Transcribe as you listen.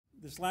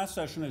This last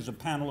session is a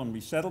panel on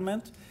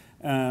resettlement,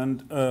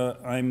 and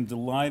I'm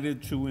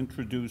delighted to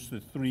introduce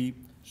the three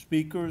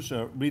speakers.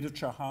 Rita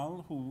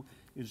Chahal, who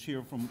is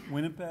here from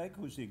Winnipeg,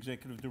 who's the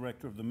Executive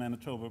Director of the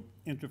Manitoba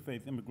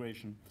Interfaith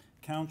Immigration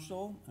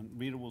Council, and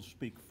Rita will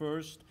speak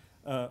first.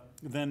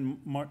 Then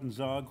Martin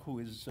Zogg, who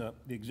is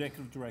the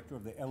Executive Director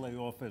of the LA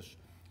office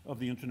of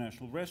the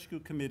International Rescue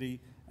Committee,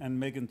 and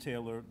Meghan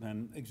Taylor,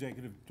 then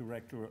Executive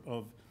Director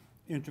of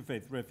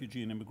Interfaith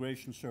Refugee and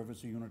Immigration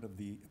Service, a unit of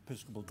the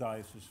Episcopal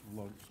Diocese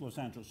of Los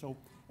Angeles. So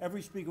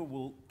every speaker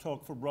will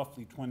talk for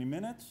roughly 20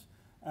 minutes,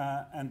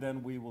 and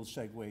then we will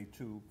segue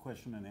to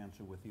question and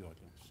answer with the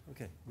audience.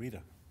 Okay,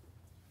 Rita.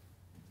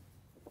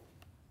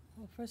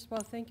 Well, first of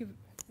all, thank you.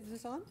 Is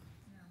this on?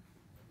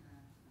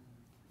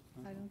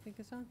 No. I don't think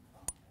it's on.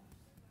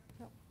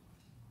 No.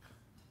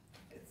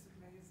 It's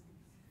amazing.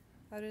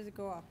 How does it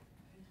go up?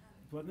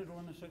 Wasn't it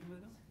on a second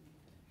ago?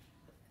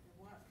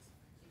 It works.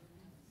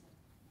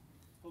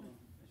 Hold on,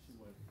 I see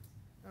what.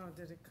 Oh,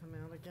 did it come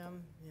out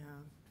again? Yeah.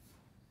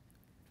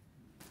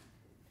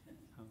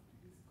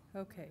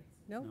 Okay.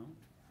 No? No?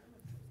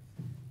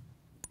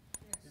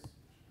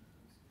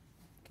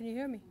 Can you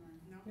hear me?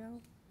 No.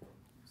 No?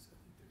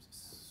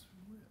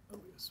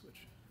 Oh, yeah,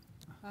 switch.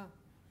 Ah.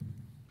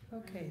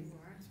 Okay.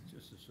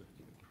 Just a second.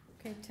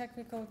 Okay,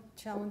 technical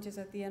challenges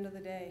at the end of the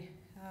day.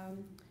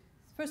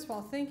 First of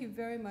all, thank you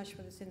very much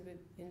for this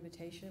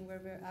invitation.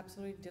 We're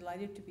absolutely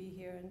delighted to be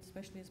here, and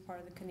especially as part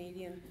of the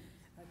Canadian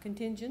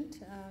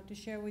contingent, to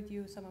share with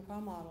you some of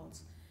our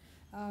models.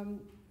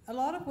 A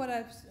lot of what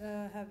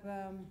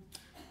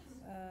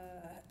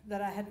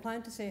that I had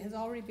planned to say has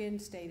already been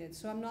stated,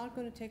 so I'm not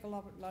going to take a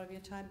lot of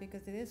your time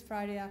because it is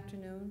Friday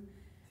afternoon,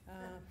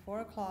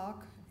 4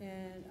 o'clock,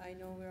 and I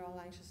know we're all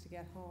anxious to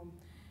get home.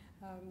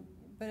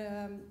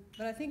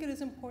 But I think it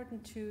is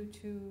important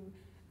to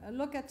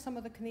look at some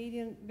of the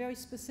Canadian very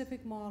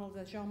specific models.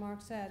 As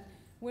Jean-Marc said,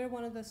 we're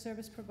one of the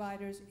service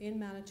providers in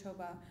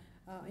Manitoba,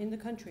 in the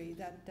country,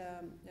 that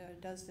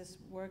does this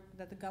work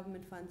that the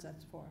government funds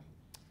us for.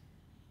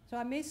 So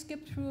I may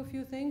skip through a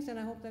few things, and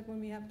I hope that when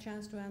we have a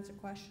chance to answer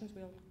questions,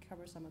 we'll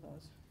cover some of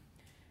those.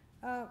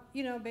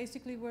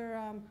 Basically we're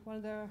one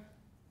of the,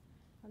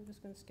 I'm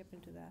just going to skip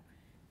into that.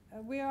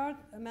 We are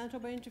a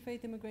Manitoba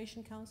Interfaith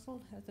Immigration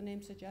Council, as the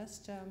name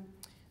suggests.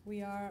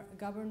 We are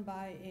governed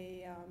by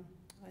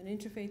an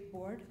interfaith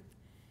board,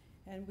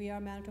 and we are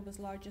Manitoba's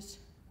largest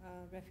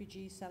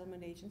refugee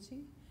settlement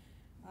agency.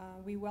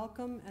 We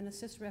welcome and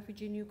assist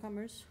refugee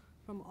newcomers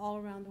from all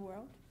around the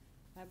world.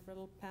 I have a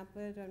little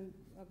pamphlet and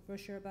a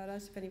brochure about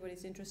us if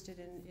anybody's interested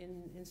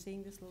in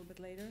seeing this a little bit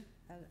later,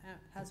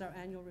 has our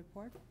annual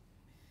report.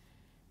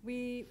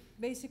 We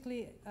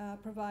basically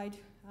provide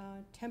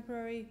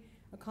temporary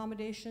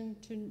accommodation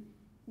to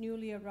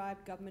newly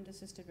arrived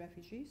government-assisted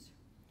refugees,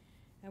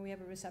 and we have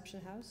a reception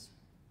house.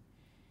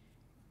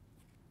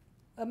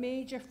 A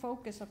major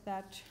focus of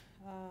that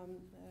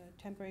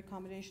temporary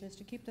accommodation is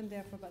to keep them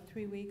there for about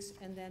 3 weeks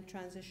and then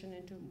transition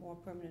into more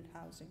permanent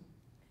housing.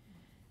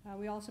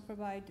 We also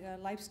provide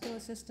life skill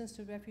assistance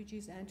to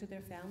refugees and to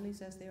their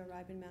families as they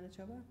arrive in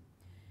Manitoba.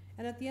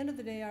 And at the end of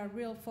the day, our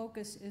real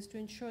focus is to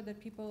ensure that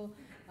people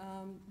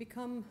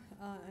become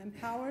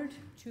empowered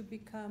to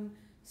become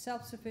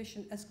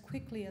self-sufficient as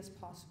quickly as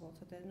possible,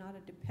 so they're not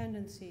a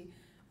dependency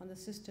on the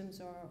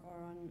systems or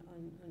on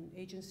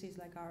agencies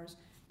like ours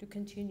to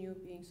continue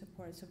being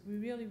supported. So we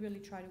really, really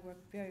try to work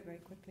very, very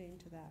quickly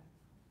into that.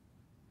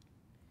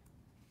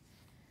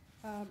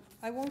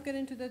 I won't get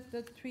into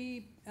the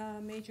three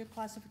major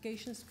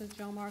classifications because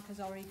Jean-Marc has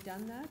already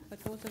done that, but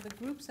those are the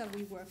groups that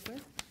we work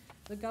with: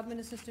 the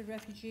government-assisted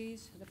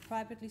refugees, the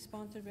privately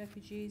sponsored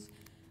refugees,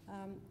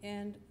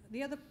 and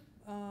the other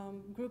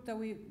group that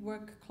we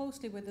work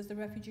closely with is the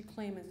refugee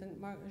claimants.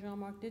 And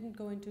Jean-Marc didn't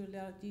go into a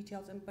lot of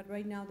details, but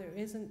right now there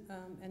isn't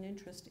an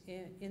interest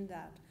in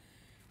that.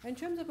 In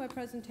terms of my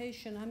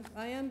presentation,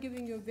 I am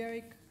giving you a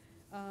very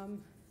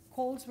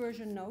Coles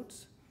version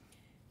notes,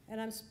 and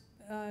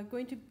I'm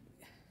going to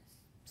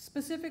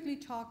specifically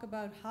talk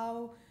about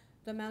how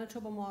the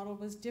Manitoba model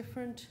was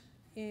different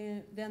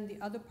than the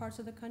other parts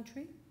of the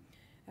country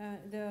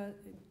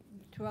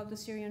throughout the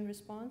Syrian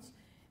response.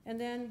 And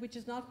then, which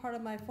is not part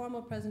of my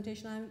formal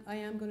presentation, I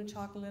am going to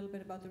talk a little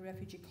bit about the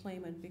refugee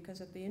claimant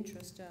because of the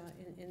interest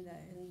in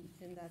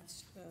that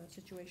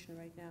situation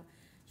right now.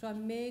 So I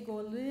may go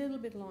a little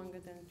bit longer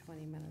than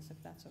 20 minutes, if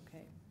that's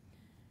okay.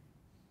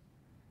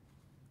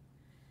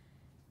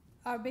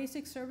 Our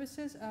basic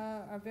services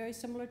are very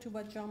similar to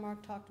what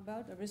Jean-Marc talked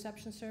about.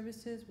 Reception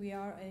services, we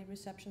are a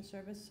reception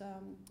service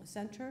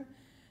center,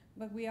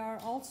 but we are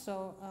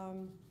also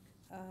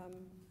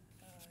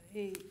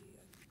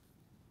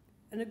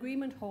an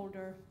agreement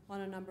holder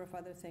on a number of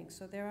other things.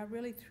 So there are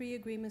really 3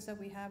 agreements that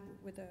we have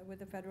with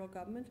the federal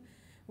government.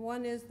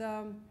 One is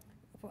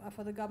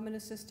for the government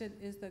assisted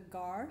is the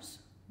GARS,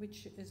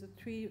 which is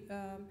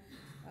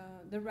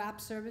the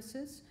RAP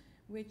services,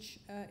 which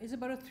is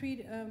about a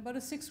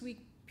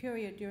 6-week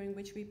period during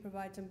which we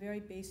provide some very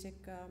basic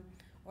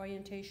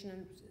orientation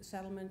and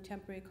settlement,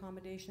 temporary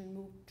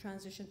accommodation,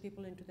 transition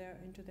people into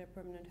their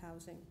permanent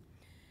housing.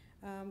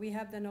 We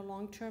have then a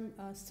long-term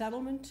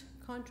settlement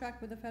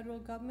contract with the federal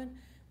government,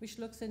 which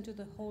looks into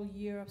the whole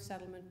year of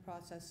settlement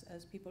process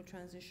as people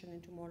transition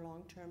into more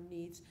long-term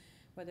needs,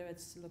 whether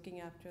it's looking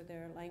after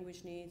their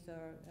language needs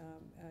or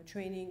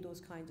training,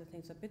 those kinds of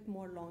things, a bit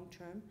more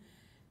long-term.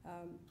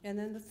 And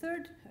then the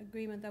third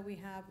agreement that we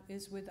have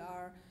is with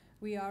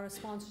we are a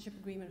sponsorship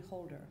agreement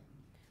holder.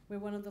 We're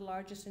one of the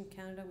largest in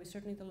Canada. We're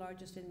certainly the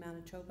largest in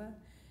Manitoba.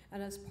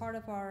 And as part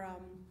of our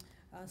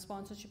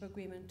sponsorship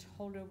agreement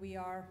holder, we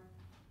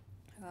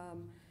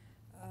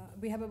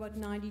have about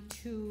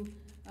 92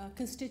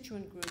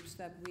 constituent groups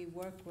that we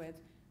work with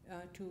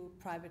to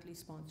privately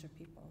sponsor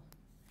people.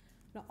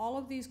 Now, all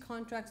of these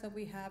contracts that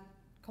we have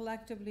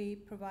collectively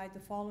provide the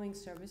following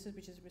services,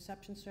 which is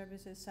reception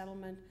services,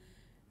 settlement,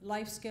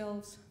 life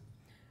skills.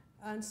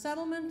 And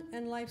settlement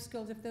and life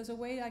skills, if there's a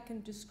way I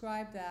can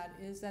describe that,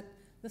 is that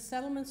the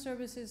settlement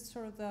service is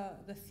sort of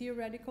the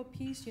theoretical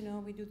piece. You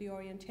know, we do the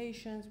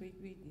orientations,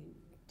 we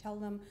tell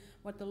them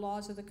what the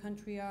laws of the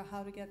country are,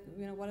 how to get,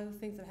 you know, what are the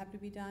things that have to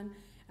be done.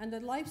 And the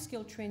life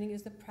skill training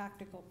is the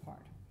practical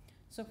part.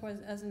 So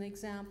as an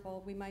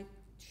example, we might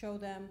tell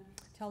them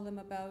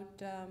about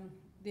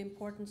the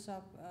importance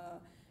of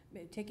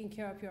taking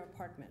care of your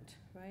apartment,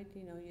 right?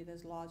 You know,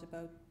 there's laws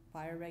about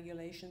fire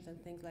regulations and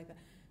things like that.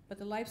 But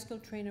the life skill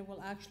trainer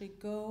will actually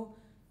go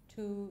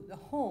to the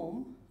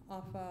home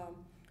of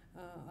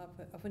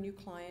a new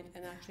client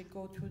and actually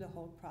go through the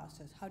whole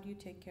process. How do you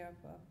take care of,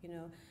 you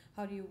know,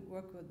 how do you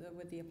work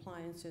with the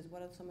appliances?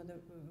 What are some of the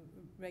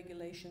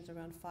regulations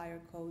around fire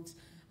codes?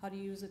 How do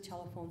you use the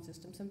telephone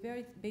system? Some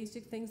very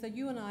basic things that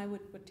you and I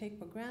would take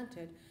for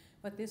granted,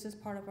 but this is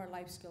part of our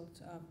life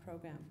skills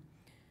program.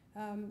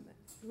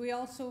 We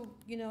also,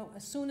 you know,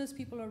 as soon as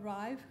people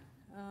arrive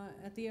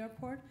at the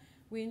airport,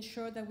 we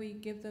ensure that we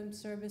give them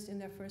service in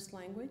their first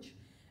language.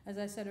 As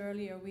I said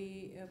earlier,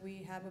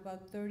 we have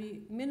about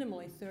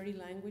minimally 30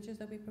 languages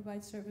that we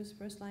provide service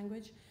first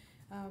language.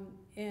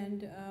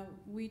 And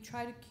we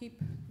try to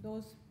keep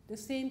the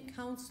same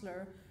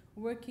counselor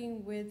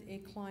working with a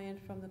client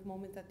from the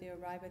moment that they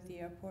arrive at the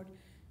airport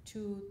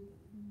to,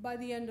 by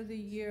the end of the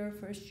year,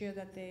 first year,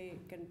 that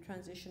they can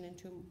transition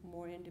into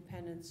more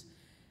independence.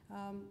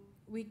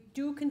 We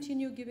do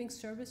continue giving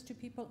service to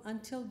people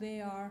until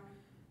they are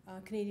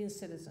Canadian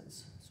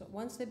citizens. So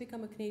once they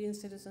become a Canadian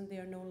citizen, they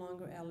are no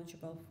longer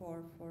eligible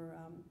for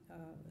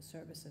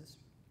services.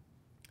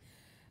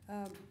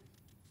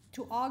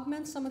 To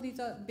augment some of these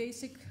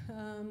basic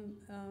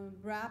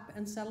wrap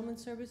and settlement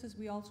services,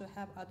 we also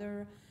have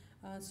other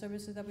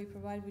services that we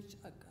provide, which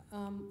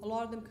a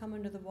lot of them come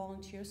under the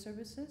volunteer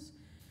services.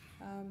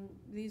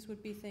 These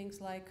would be things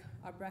like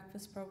our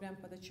breakfast program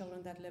for the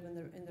children that live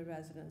in the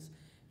residence.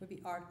 It would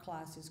be art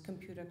classes,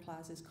 computer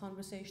classes,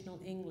 conversational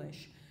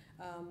English,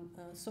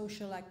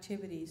 social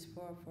activities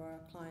for our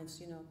clients,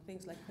 you know,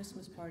 things like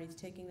Christmas parties,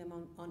 taking them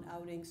on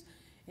outings,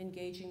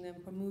 engaging them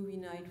for movie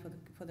night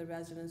for the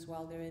residents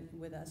while they're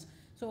with us.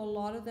 So a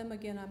lot of them,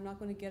 again, I'm not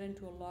going to get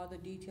into a lot of the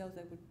details.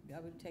 I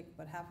would take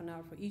about half an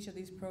hour for each of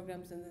these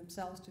programs in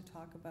themselves to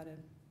talk about it.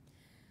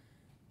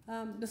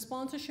 The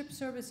sponsorship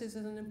services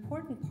is an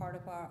important part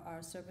of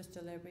our service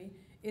delivery.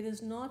 It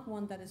is not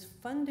one that is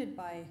funded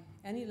by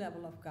any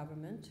level of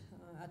government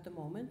at the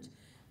moment.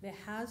 There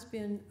has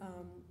been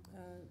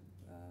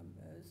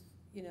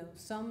you know,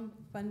 some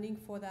funding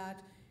for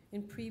that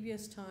in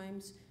previous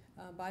times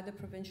by the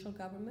provincial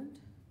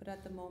government, but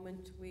at the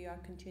moment we are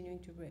continuing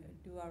to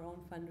do our own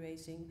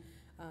fundraising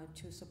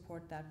to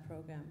support that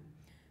program.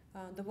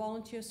 The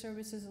volunteer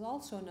services is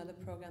also another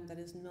program that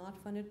is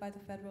not funded by the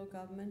federal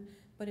government,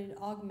 but it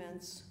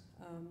augments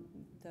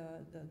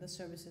the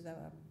services that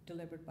are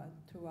delivered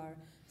through our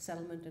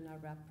settlement and our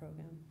RAP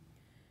program.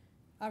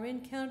 Our In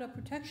Canada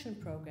Protection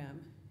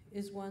program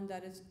is one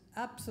that is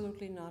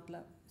absolutely not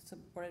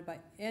supported by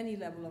any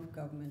level of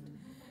government.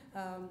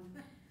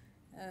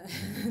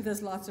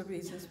 There's lots of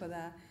reasons for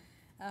that.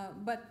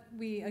 But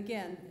we,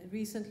 again,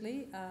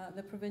 recently,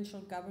 the provincial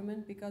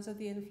government, because of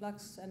the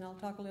influx, and I'll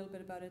talk a little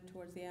bit about it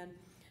towards the end,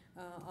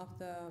 of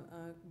the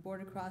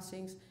border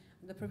crossings,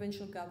 the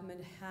provincial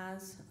government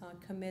has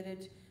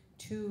committed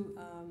to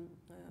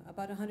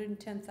about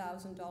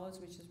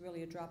 $110,000, which is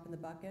really a drop in the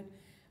bucket.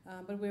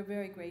 But we're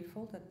very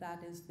grateful that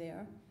that is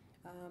there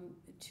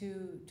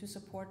to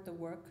support the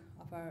work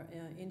of our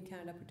In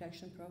Canada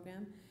Protection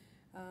program.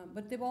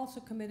 But they've also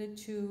committed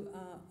to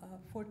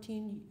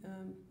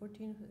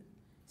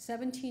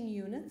 17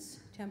 units,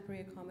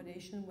 temporary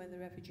accommodation, when the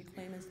refugee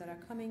claimants that are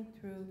coming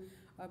through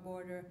our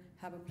border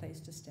have a place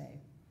to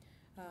stay.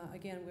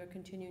 Again, we're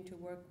continuing to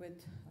work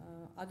with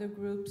other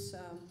groups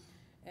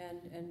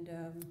and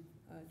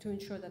to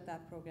ensure that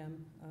that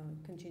program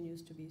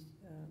continues to be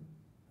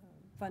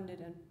funded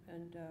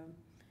and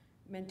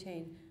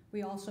maintained.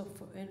 We also,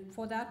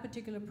 for that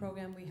particular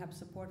program, we have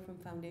support from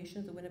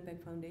foundations. The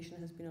Winnipeg Foundation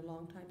has been a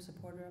long-time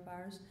supporter of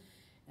ours.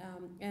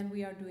 And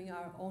we are doing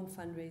our own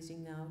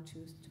fundraising now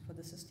for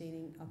the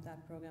sustaining of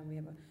that program. We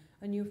have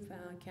a new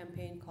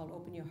campaign called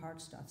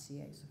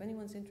openyourhearts.ca. So if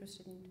anyone's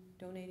interested in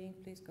donating,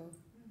 please go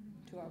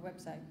to our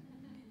website.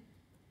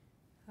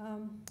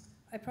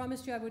 I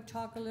promised you I would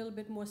talk a little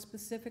bit more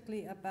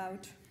specifically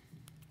about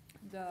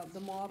the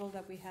model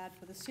that we had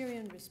for the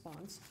Syrian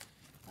response,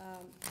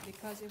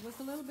 because it was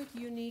a little bit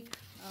unique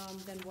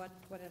than what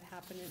had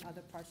happened in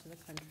other parts of the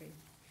country.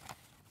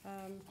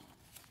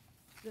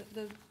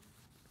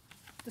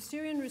 The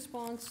Syrian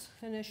Response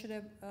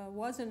Initiative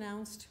was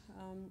announced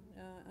on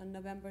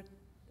November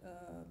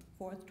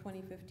 4th,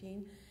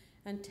 2015,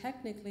 and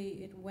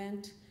technically it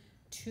went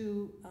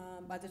to,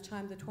 by the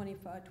time the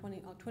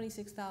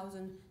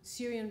 26,000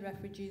 Syrian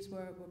refugees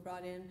were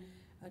brought in,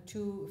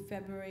 to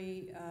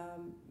February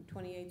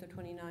 28th or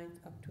 29th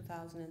of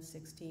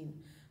 2016.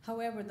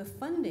 However, the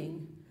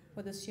funding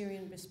for the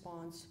Syrian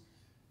response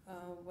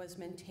was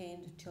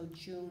maintained till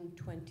June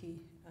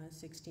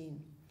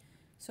 2016.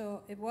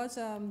 So it was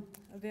a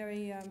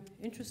very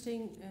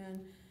interesting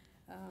and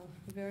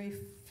very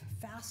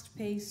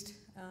fast-paced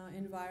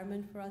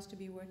environment for us to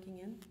be working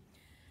in.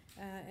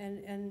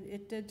 And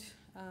it did,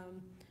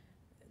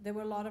 there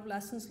were a lot of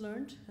lessons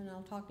learned, and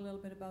I'll talk a little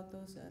bit about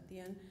those at the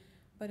end,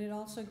 but it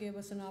also gave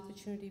us an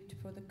opportunity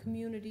for the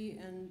community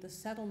and the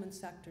settlement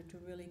sector to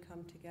really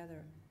come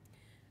together.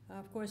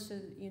 Of course,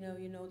 you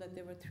know that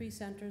there were 3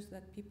 centers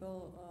that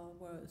people,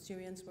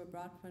 Syrians were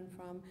brought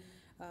from,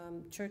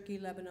 Turkey,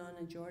 Lebanon,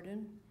 and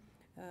Jordan.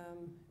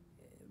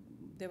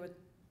 There were,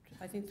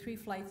 I think, 3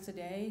 flights a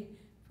day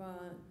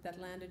that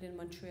landed in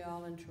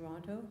Montreal and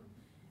Toronto.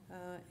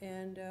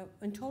 And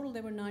in total,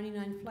 there were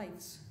 99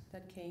 flights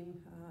that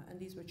came, and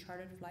these were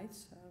chartered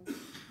flights.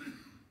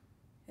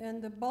 And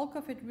the bulk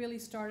of it really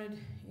started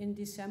in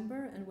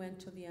December and went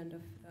to the end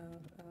of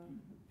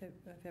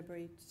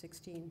February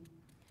 16.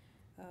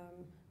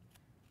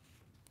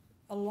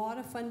 A lot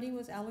of funding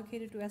was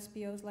allocated to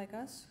SBOs like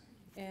us,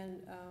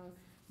 and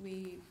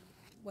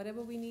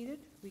whatever we needed,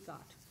 we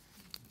got.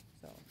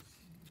 So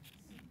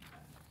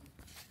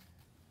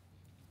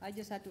I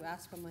just had to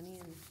ask for money,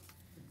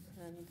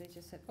 and they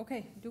just said,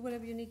 okay, do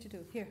whatever you need to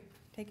do. Here,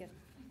 take it.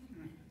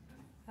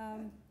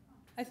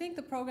 I think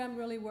the program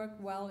really worked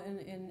well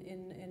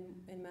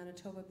in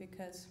Manitoba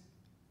because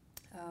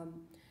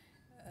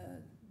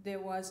there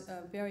was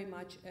very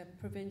much a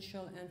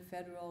provincial and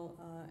federal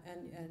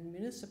and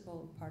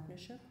municipal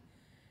partnership.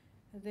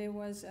 There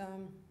was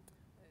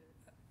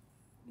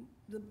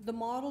the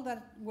model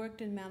that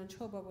worked in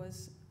Manitoba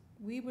was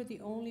we were the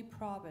only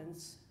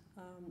province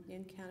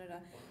in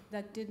Canada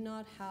that did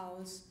not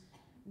house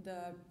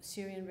the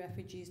Syrian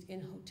refugees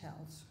in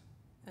hotels.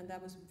 And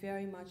that was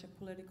very much a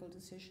political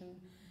decision.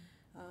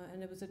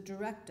 And it was a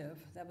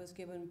directive that was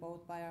given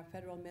both by our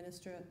federal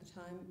minister at the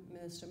time,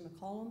 Minister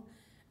McCollum,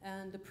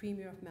 and the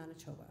Premier of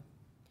Manitoba.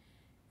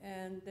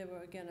 And there were,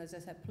 again, as I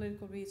said,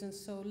 political reasons.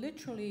 So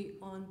literally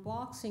on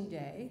Boxing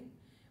Day,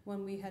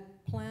 when we had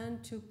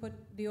planned to put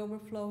the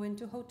overflow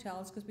into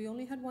hotels, because we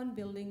only had 1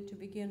 building to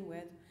begin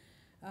with,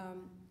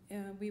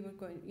 we were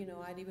going,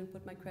 I'd even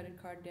put my credit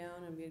card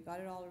down and we had got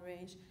it all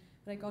arranged.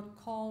 But I got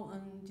a call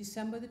on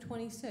December the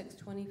 26th,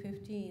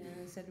 2015,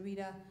 and it said,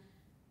 Rita,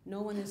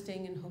 no one is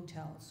staying in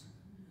hotels.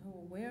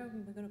 Oh, where are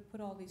we going to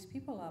put all these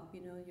people up?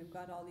 You've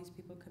got all these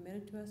people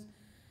committed to us.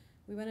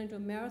 We went into a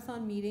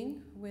marathon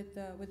meeting with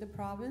the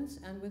province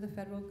and with the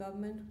federal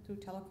government through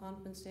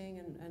teleconferencing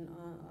and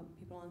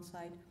people on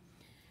site.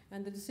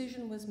 And the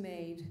decision was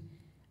made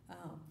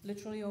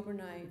literally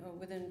overnight or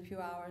within a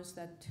few hours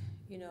that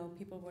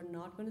people were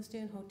not going to stay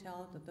in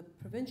hotels, that the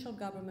provincial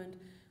government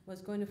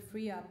was going to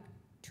free up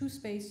 2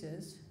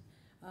 spaces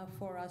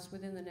for us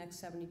within the next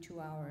 72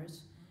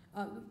 hours.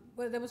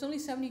 Well, there was only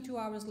 72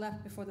 hours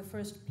left before the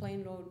first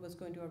plane load was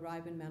going to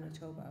arrive in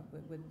Manitoba.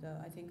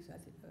 I think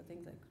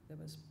like there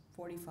was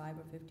 45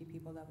 or 50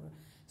 people that were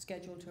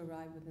scheduled to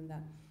arrive within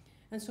that,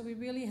 and so we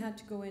really had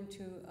to go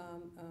into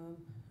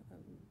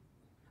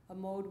a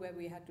mode where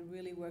we had to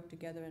really work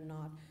together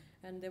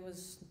and there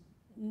was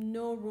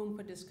no room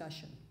for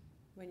discussion.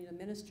 When the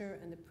minister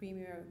and the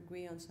premier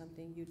agree on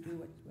something, you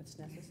do what's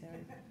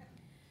necessary.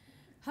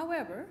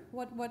 However,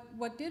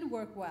 what did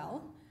work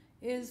well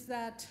is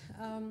that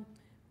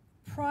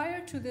prior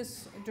to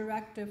this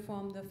directive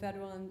from the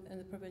federal and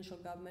the provincial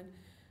government,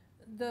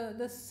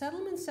 the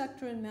settlement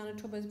sector in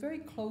Manitoba is very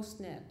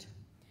close-knit.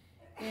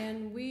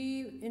 And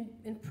we,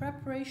 in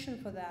preparation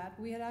for that,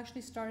 we had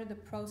actually started the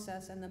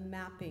process and the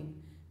mapping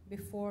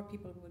before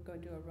people were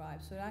going to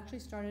arrive. So it actually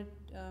started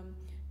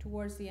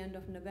towards the end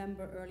of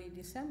November, early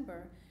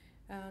December,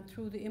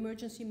 through the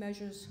Emergency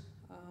Measures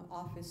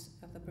Office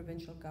of the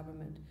provincial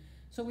government.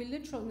 So we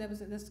literally,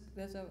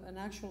 there's an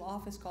actual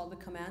office called the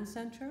Command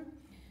Center.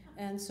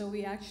 And so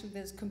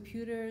there's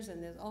computers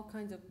and there's all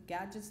kinds of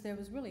gadgets there. It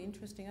was really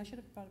interesting. I should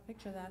have brought a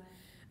picture of that,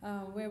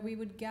 where we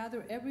would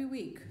gather every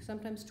week,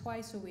 sometimes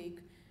twice a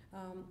week.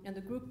 And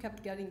the group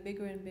kept getting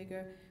bigger and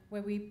bigger,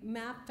 where we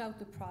mapped out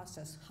the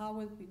process. How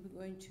were we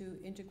going to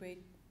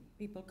integrate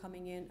people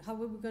coming in? How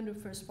were we going to,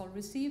 first of all,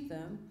 receive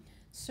them,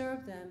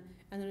 serve them,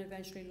 and then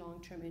eventually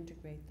long-term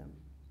integrate them?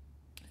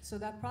 So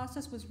that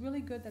process was really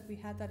good that we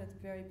had that at the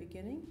very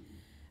beginning,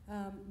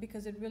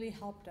 because it really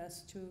helped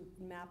us to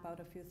map out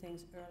a few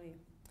things early.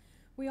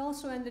 We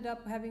also ended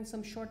up having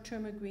some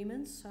short-term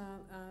agreements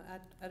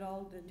at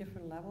all the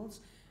different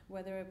levels,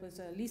 whether it was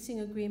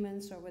leasing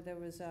agreements or whether it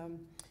was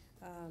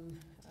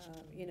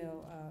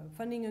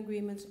funding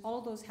agreements. All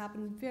of those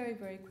happened very,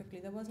 very quickly.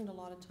 There wasn't a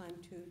lot of time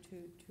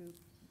to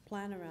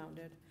plan around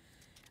it.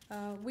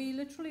 We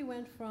literally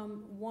went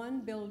from one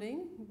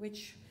building,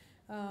 which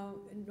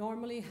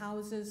normally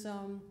houses,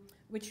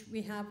 which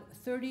we have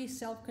 30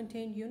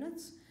 self-contained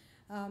units,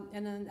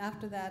 and then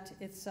after that,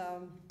 it's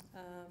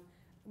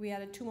we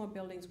added 2 more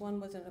buildings. One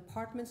was an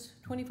apartments,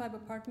 25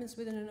 apartments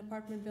within an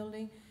apartment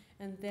building,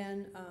 and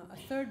then a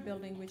third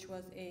building, which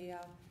was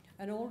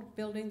an old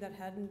building that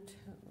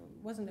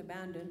wasn't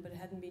abandoned, but it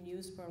hadn't been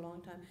used for a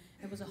long time.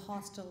 It was a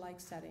hostel-like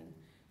setting.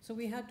 So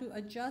we had to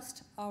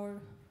adjust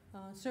our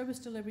service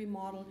delivery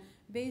model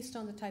based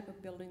on the type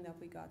of building that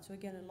we got. So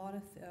again, a lot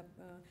of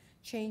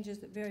changes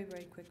very,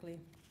 very quickly.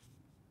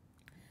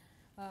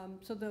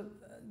 So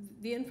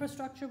the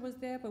infrastructure was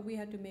there, but we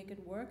had to make it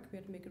work. We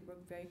had to make it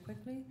work very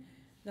quickly.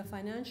 The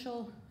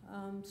financial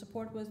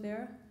support was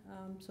there,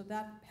 so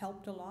that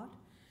helped a lot.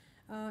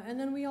 And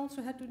then we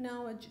also had to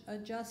now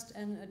adjust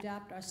and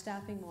adapt our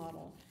staffing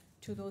model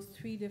to those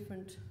 3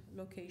 different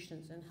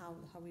locations and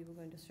how we were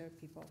going to serve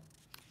people.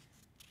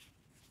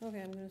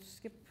 Okay, I'm going to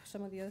skip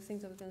some of the other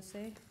things I was going to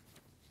say.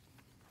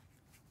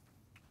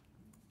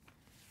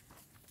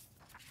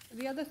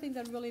 The other thing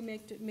that really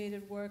made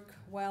it work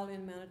well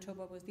in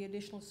Manitoba was the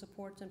additional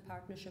supports and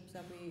partnerships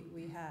that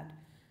we had.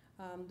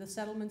 The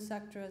settlement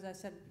sector, as I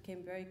said,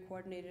 became very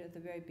coordinated at the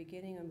very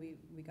beginning, and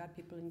we got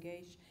people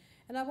engaged.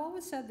 And I've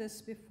always said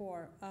this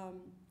before,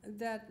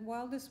 that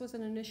while this was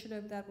an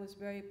initiative that was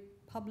very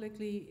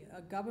publicly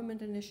a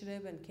government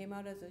initiative and came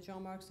out, as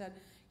Jean-Marc said,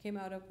 came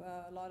out of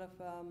a lot of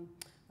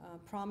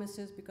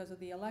promises because of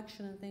the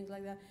election and things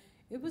like that,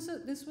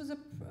 this was a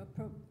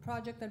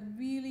project that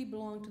really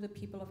belonged to the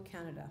people of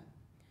Canada.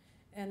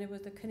 And it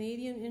was the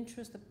Canadian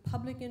interest, the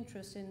public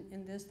interest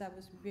in this that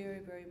was very,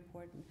 very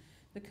important.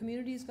 The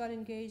communities got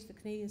engaged, the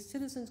Canadian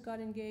citizens got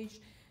engaged.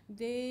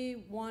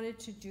 They wanted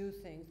to do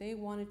things. They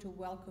wanted to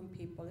welcome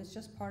people. It's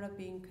just part of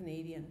being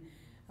Canadian.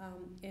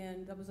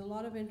 And there was a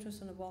lot of interest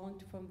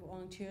from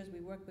volunteers.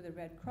 We worked with the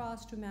Red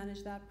Cross to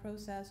manage that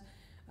process.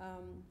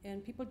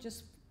 And people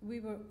we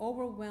were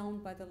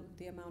overwhelmed by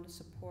the amount of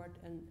support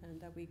and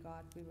that we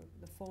got.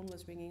 The phone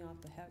was ringing off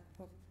the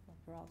hook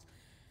for us.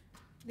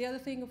 The other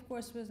thing, of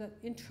course, was that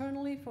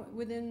internally,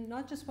 within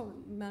not just for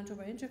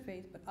Manitoba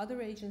Interfaith, but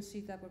other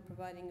agencies that were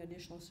providing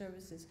additional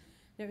services,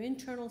 their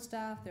internal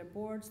staff, their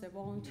boards, their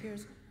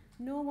volunteers,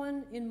 no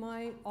one in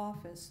my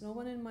office, no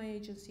one in my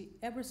agency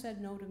ever said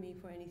no to me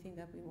for anything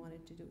that we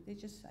wanted to do. I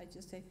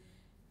just say,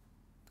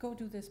 go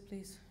do this,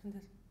 please,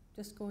 and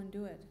just go and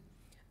do it.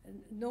 And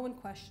no one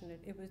questioned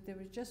it. They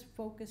were just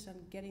focused on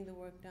getting the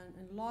work done,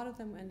 and a lot of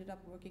them ended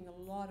up working a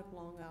lot of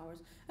long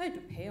hours. I had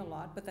to pay a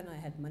lot, but then I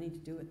had money to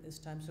do it this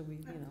time, so it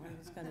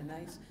was kind of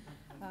nice.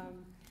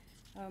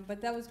 But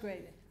that was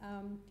great.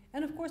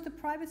 And of course, the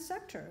private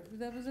sector.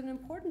 That was an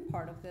important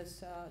part of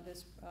this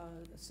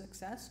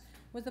success.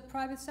 Was the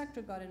private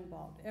sector got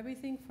involved.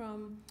 Everything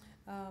from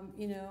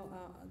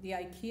the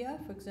IKEA,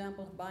 for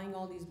example, buying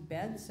all these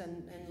beds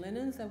and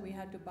linens that we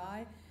had to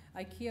buy.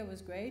 IKEA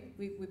was great.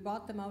 We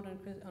bought them out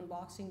on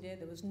Boxing Day.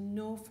 There was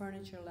no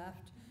furniture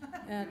left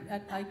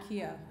at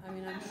IKEA. I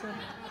mean, I'm sure.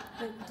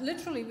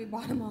 Literally, we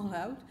bought them all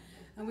out.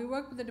 And we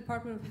worked with the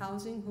Department of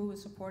Housing, who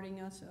was supporting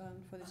us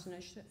for this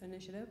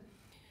initiative.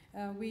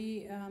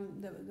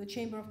 The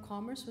Chamber of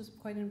Commerce was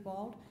quite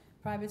involved.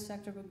 Private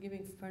sector were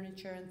giving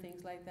furniture and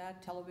things like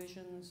that,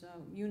 televisions,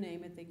 you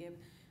name it, they give.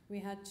 We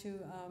had to,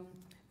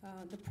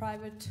 the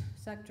private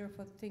sector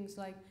for things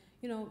like,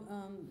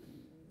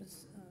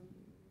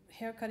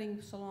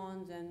 haircutting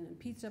salons and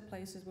pizza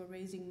places were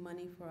raising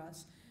money for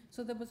us.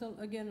 So there was,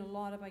 again, a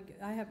lot of,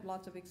 I have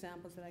lots of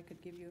examples that I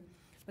could give you,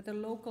 but the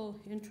local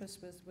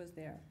interest was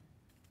there.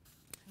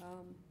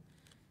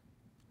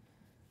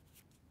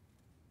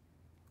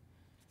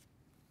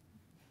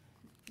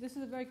 This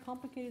is a very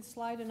complicated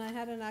slide, and I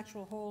had an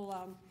actual whole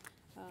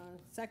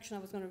section I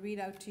was going to read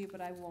out to you,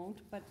 but I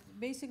won't. But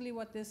basically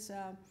what this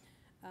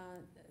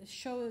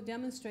show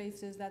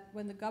demonstrates is that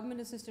when the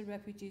government-assisted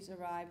refugees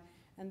arrive,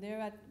 and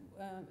they're at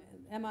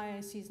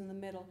MIICs in the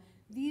middle,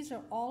 these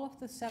are all of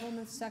the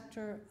settlement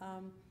sector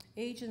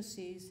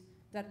agencies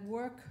that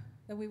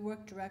we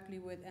work directly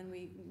with, and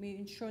we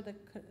ensure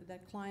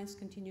that clients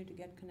continue to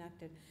get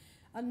connected.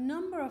 A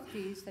number of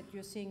these that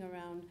you're seeing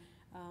around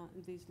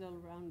these little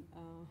round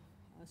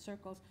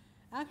circles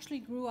actually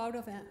grew out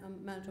of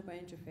Manitoba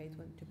Interfaith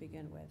to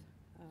begin with,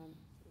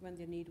 when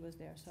the need was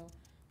there. So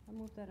I'll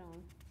move that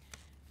on.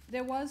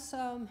 There was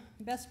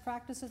best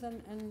practices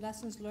and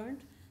lessons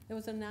learned. There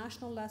was a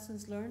national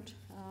lessons learned,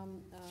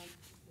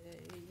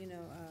 a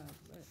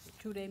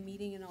 2-day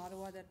meeting in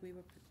Ottawa that we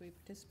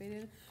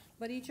participated in.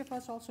 But each of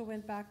us also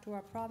went back to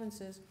our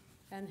provinces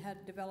and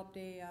had developed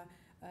a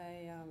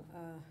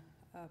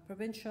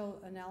provincial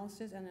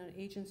analysis and an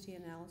agency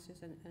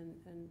analysis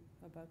and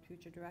about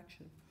future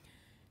direction.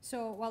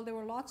 So while there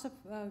were lots of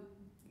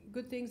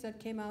good things that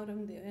came out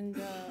in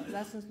the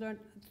lessons learned.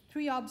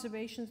 3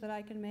 observations that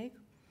I can make.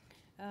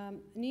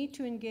 Need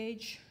to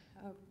engage,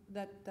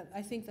 that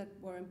I think that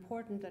were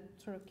important, that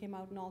sort of came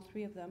out in all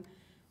 3 of them,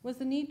 was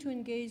the need to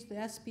engage the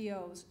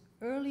SBOs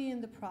early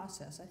in the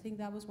process. I think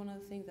that was one of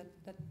the things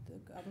that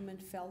the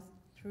government fell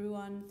through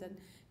on, that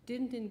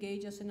didn't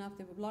engage us enough.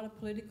 There were a lot of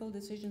political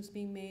decisions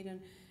being made,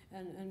 and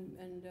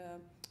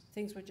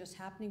things were just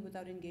happening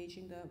without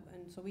engaging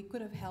and so we could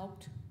have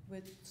helped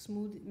with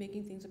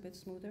making things a bit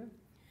smoother.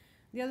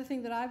 The other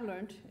thing that I've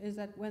learned is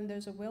that when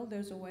there's a will,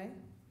 there's a way.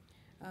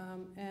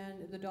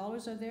 And the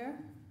dollars are there,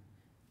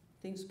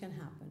 things can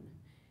happen.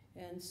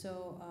 And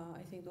so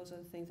I think those are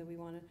the things that we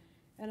want to.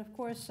 And of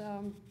course,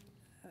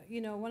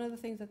 you know, one of the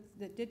things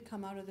that did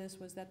come out of this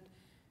was that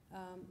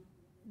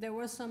there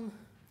was some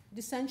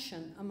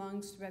dissension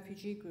amongst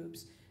refugee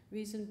groups.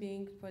 Reason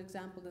being, for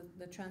example,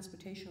 the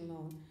transportation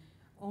loan.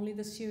 Only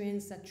the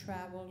Syrians that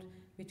traveled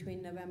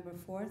between November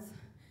 4th,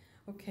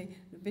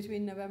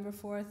 between November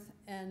 4th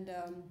and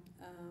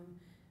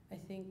I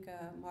think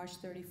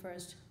March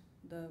 31st,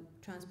 the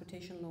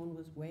transportation loan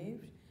was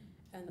waived,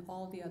 and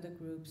all the other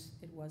groups,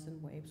 it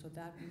wasn't waived. So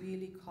that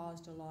really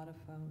caused a lot of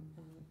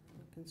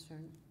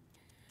concern.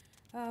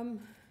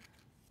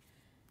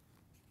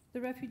 The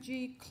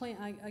refugee claim,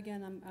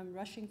 again, I'm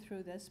rushing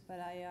through this,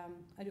 but I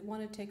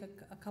want to take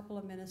a couple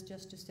of minutes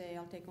just to say,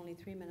 I'll take only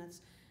 3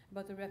 minutes,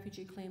 about the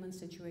refugee claimant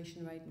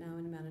situation right now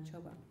in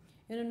Manitoba.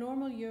 In a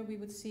normal year, we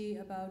would see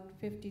about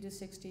 50 to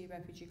 60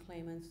 refugee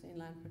claimants in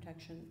land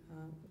protection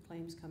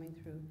claims coming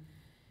through.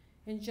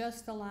 In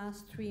just the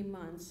last 3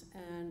 months,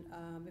 and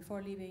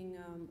before leaving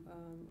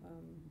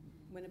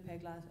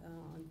Winnipeg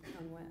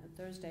on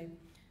Thursday,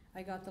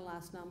 I got the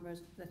last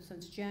numbers that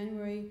since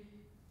January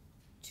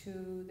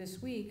to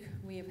this week,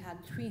 we have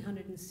had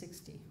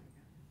 360.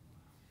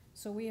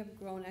 So we have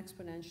grown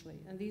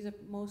exponentially, and these are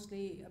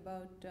mostly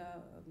about,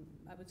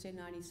 I would say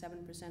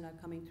 97% are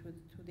coming through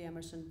the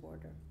Emerson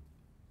border.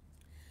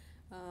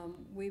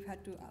 We've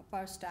had to up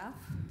our staff.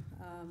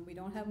 We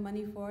don't have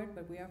money for it,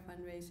 but we are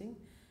fundraising.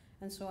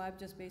 And so I've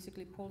just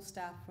basically pulled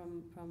staff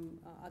from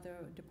other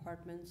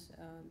departments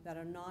that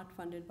are not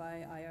funded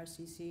by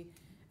IRCC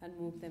and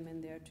moved them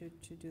in there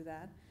to do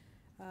that.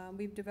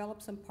 We've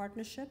developed some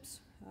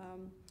partnerships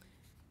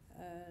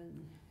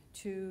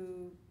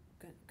to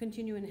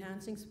continue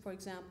enhancing. For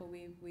example,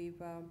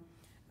 we've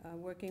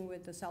working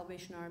with the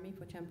Salvation Army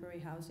for temporary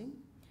housing.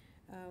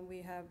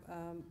 We have,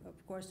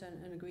 of course,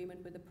 an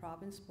agreement with the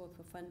province, both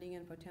for funding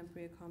and for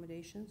temporary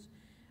accommodations.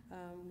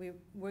 We're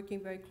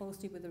working very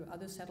closely with the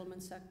other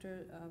settlement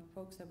sector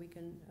folks that we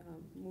can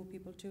move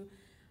people to.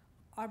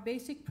 Our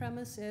basic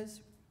premise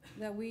is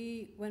that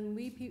when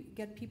we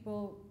get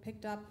people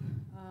picked up,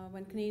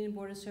 when Canadian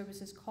Border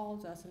Services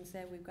calls us and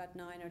say we've got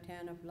 9 or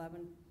 10 or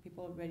 11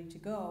 people ready to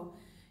go,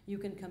 you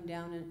can come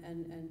down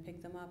and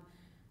pick them up.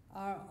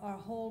 Our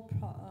whole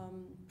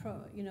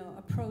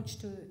approach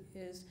to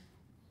is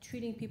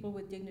treating people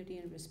with dignity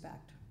and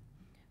respect,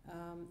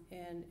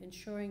 and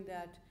ensuring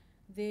that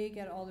they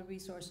get all the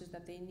resources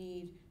that they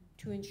need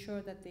to ensure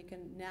that they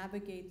can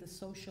navigate the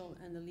social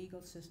and the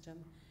legal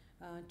system,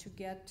 to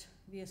get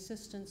the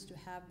assistance to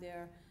have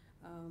their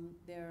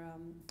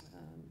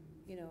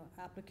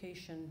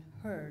application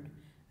heard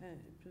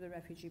to the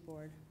Refugee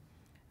Board.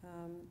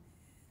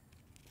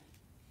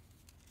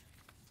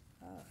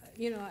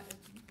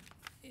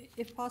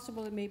 If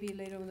possible, maybe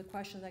later in the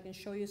questions I can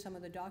show you some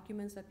of the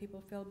documents that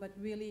people fill, but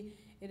really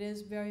it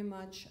is very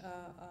much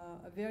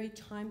a very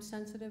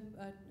time-sensitive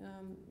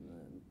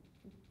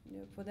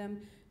for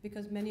them,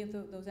 because many of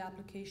those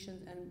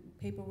applications and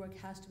paperwork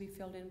has to be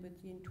filled in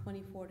within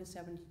 24 to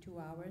 72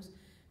 hours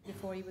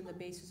before even the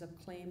basis of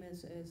claim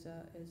is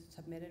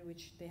submitted,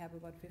 which they have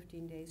about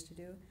 15 days to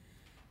do.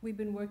 We've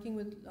been working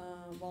with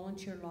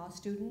volunteer law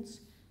students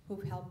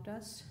who've helped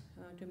us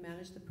to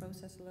manage the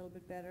process a little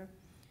bit better.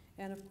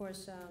 And of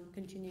course,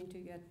 continuing to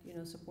get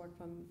support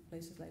from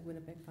places like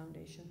Winnipeg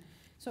Foundation.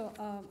 So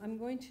I'm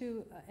going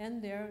to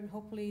end there and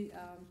hopefully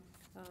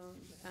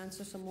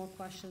answer some more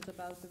questions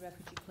about the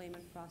refugee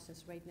claimant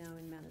process right now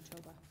in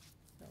Manitoba.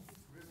 So.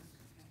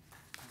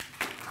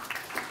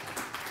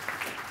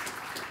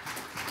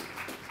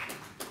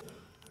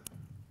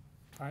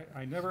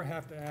 I never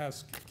have to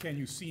ask, can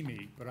you see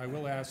me? But I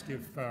will ask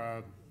if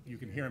you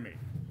can hear me.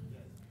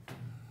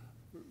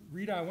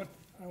 Rita,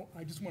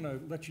 I just want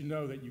to let you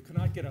know that you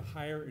cannot get a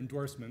higher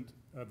endorsement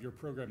of your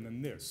program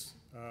than this.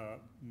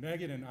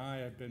 Meghan and I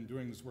have been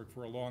doing this work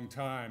for a long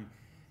time,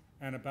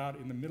 and about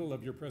in the middle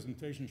of your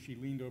presentation, she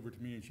leaned over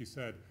to me and she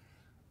said,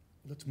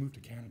 "Let's move to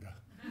Canada."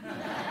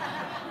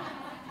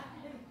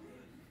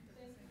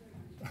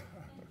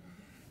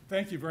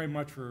 Thank you very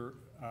much for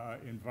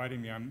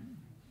inviting me. I'm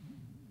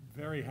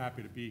very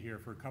happy to be here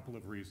for a couple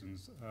of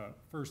reasons.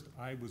 First,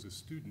 I was a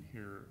student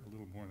here a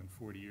little more than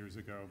 40 years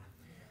ago.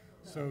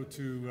 So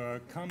to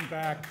come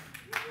back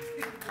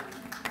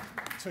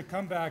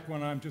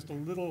when I'm just a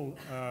little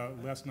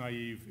less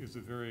naive is a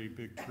very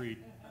big treat.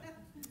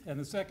 And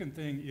the second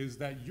thing is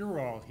that you're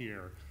all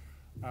here.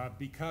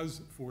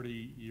 Because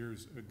 40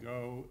 years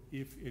ago,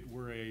 if it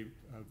were a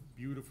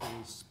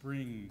beautiful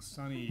spring,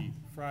 sunny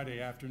Friday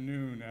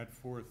afternoon at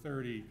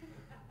 4:30,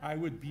 I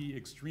would be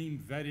extreme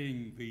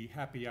vetting the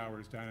happy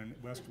hours down in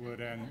Westwood,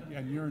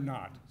 and you're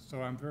not.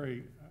 So I'm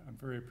very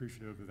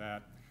appreciative of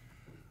that.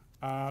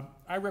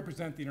 I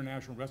represent the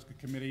International Rescue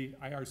Committee.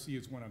 IRC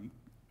is one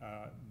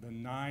of the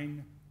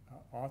 9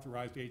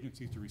 authorized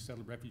agencies to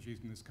resettle refugees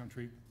in this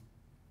country.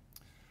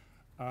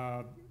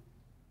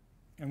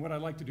 And what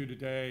I'd like to do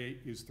today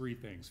is 3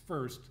 things.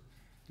 First,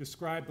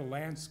 describe the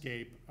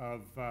landscape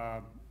of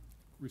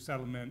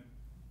resettlement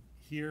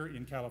here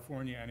in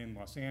California and in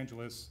Los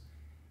Angeles.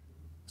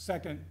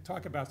 Second,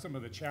 talk about some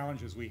of the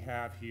challenges we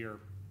have here.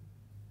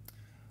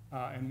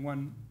 And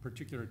one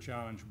particular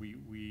challenge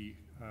we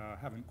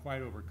haven't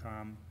quite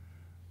overcome.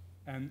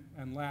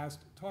 And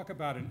last, talk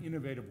about an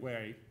innovative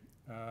way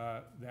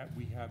that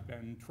we have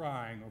been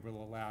trying over the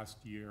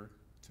last year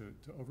to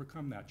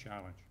overcome that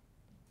challenge.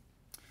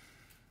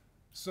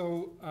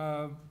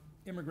 So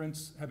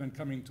immigrants have been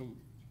coming to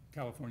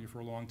California for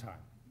a long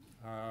time.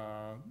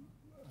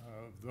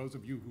 Those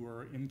of you who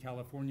are in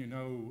California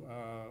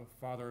know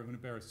Father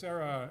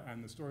Univericera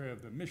and the story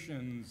of the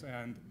missions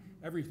and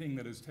everything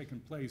that has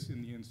taken place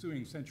in the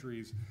ensuing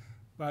centuries.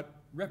 But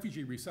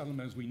refugee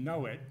resettlement as we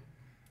know it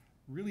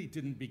really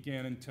didn't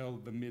begin until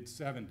the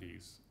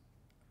mid-70s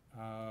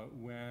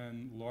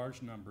when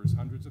large numbers,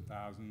 hundreds of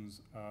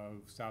thousands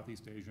of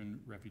Southeast Asian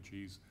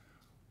refugees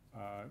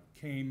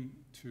came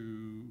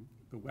to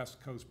the West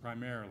Coast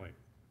primarily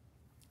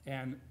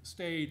and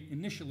stayed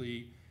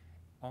initially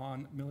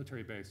on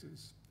military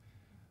bases.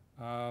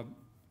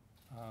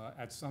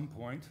 At some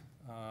point,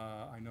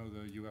 I know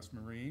the US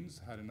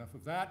Marines had enough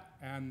of that,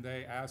 and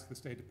they asked the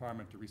State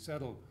Department to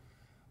resettle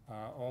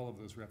all of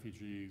those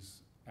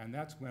refugees. And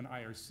that's when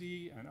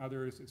IRC and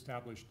others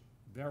established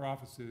their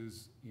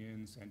offices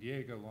in San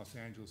Diego, Los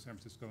Angeles, San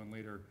Francisco, and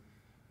later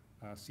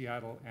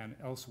Seattle and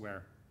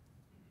elsewhere.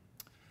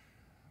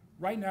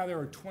 Right now, there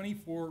are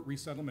 24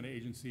 resettlement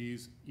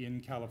agencies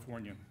in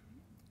California,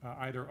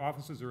 either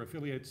offices or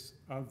affiliates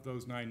of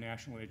those 9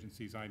 national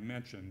agencies I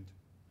mentioned.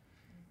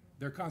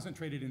 They're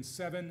concentrated in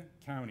 7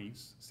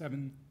 counties,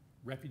 7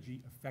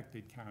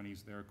 refugee-affected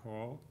counties, they're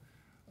called,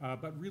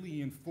 but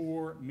really in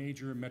 4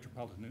 major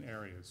metropolitan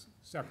areas: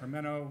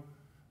 Sacramento,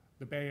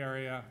 the Bay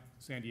Area,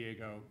 San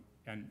Diego,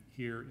 and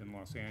here in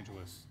Los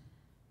Angeles.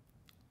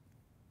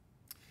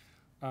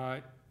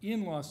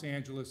 In Los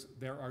Angeles,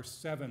 there are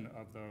 7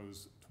 of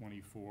those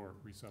 24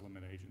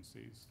 resettlement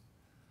agencies.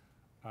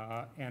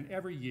 And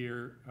every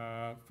year,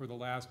 for the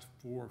last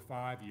 4 or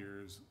 5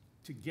 years,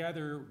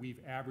 together we've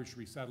averaged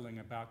resettling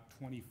about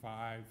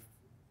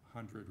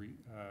 2,500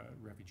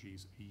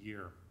 refugees a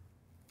year.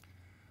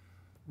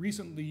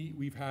 Recently,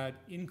 we've had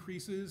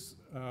increases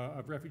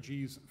of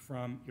refugees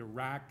from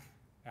Iraq,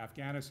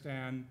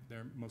 Afghanistan,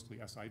 they're mostly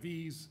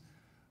SIVs,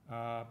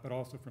 but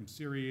also from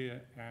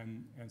Syria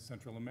and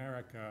Central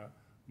America.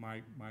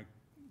 My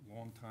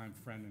longtime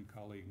friend and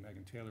colleague,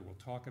 Meghan Taylor, will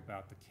talk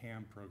about the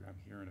CAM program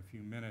here in a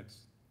few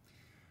minutes.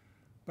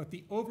 But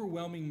the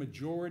overwhelming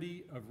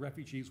majority of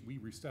refugees we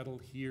resettle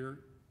here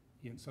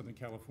in Southern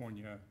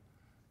California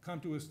come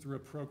to us through a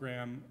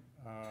program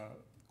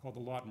called the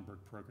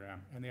Lautenberg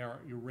Program, and they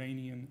are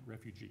Iranian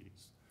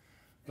refugees.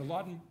 The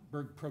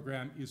Lautenberg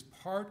Program is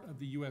part of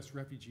the US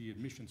Refugee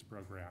Admissions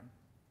Program.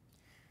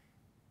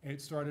 It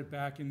started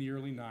back in the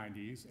early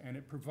 90s, and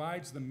it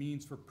provides the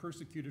means for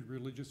persecuted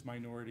religious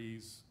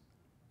minorities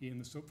in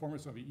the former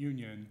Soviet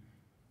Union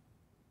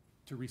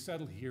to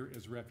resettle here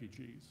as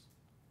refugees.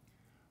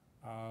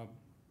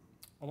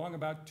 Along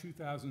about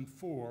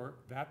 2004,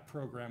 that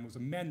program was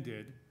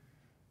amended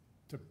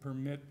to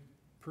permit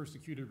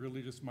persecuted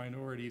religious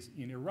minorities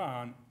in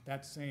Iran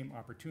that same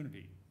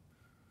opportunity.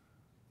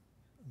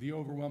 The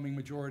overwhelming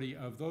majority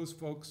of those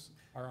folks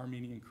are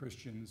Armenian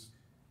Christians.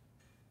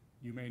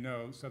 You may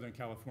know Southern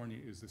California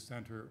is the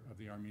center of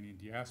the Armenian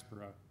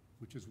diaspora,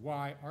 which is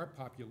why our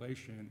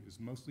population is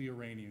mostly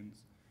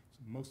Iranians,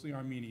 mostly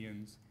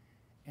Armenians,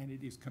 and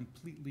it is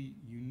completely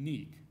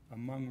unique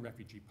among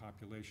refugee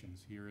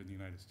populations here in the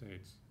United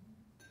States.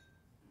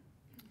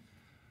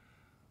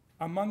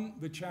 Among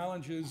the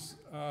challenges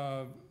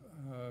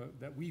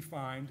that we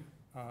find,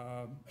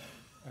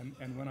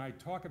 and when I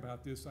talk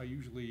about this, I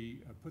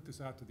usually put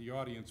this out to the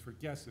audience for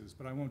guesses,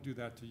 but I won't do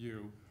that to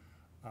you.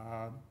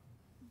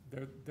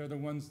 They're the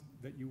ones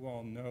that you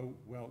all know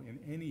well in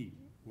any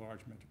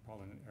large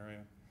metropolitan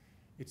area.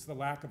 It's the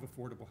lack of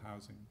affordable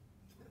housing,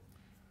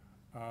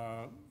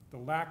 the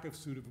lack of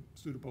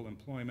suitable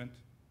employment,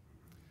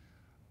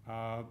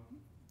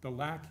 the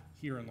lack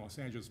here in Los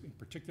Angeles in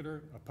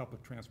particular of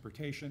public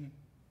transportation,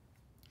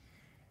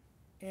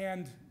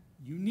 and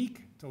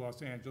unique to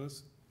Los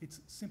Angeles,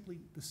 it's simply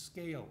the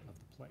scale of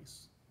the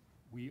place.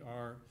 We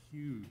are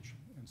huge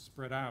and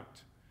spread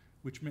out,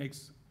 which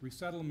makes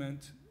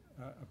resettlement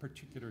a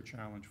particular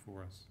challenge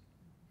for us.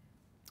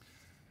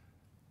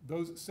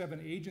 Those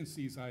 7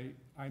 agencies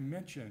I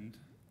mentioned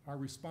are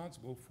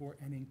responsible for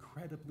an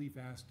incredibly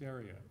vast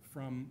area,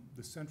 from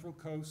the Central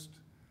Coast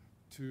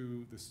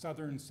to the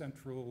southern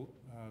Central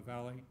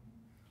Valley,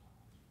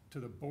 to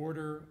the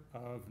border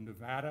of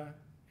Nevada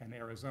and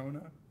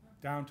Arizona,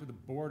 down to the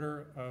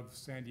border of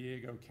San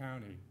Diego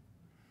County.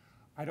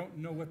 I don't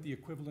know what the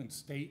equivalent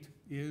state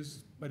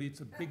is, but it's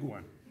a big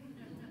one.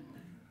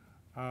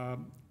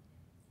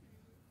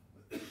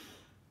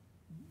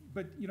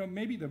 But you know,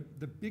 maybe the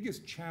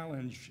biggest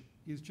challenge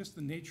is just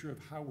the nature of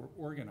how we're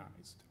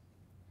organized.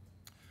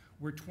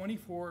 We're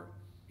 24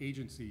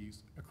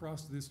 agencies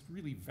across this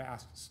really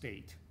vast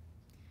state.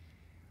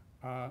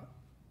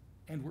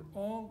 And we're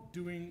all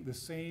doing the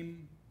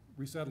same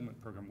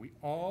resettlement program. We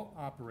all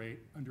operate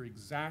under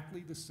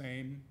exactly the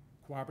same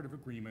cooperative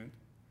agreement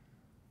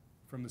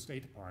from the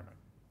State Department.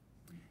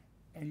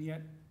 And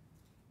yet,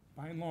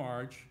 by and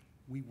large,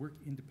 we work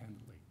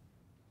independently.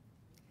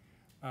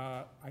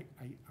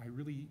 I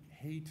really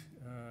hate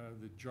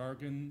the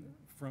jargon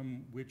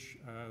from which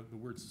the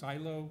word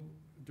silo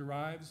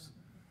derives,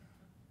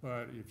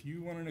 but if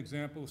you want an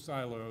example of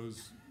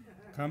silos,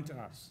 come to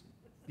us.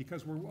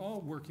 Because we're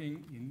all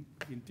working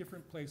in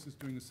different places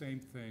doing the same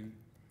thing,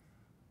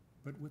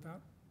 but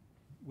without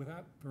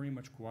very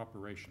much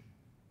cooperation.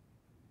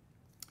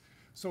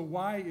 So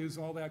why is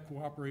all that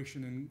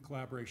cooperation and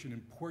collaboration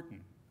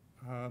important?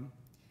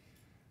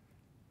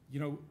 You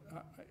know,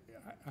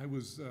 I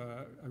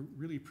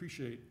really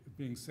appreciate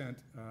being sent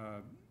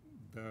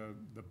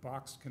the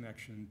box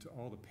connection to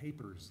all the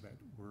papers that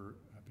were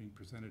being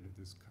presented at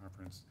this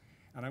conference.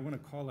 And I want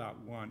to call out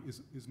one.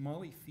 Is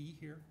Molly Fee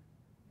here?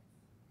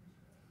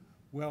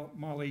 Well,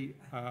 Molly,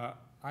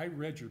 I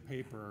read your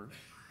paper,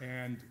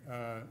 and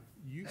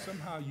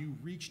somehow you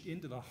reached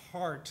into the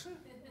heart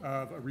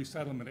of a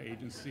resettlement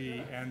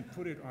agency and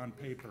put it on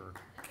paper.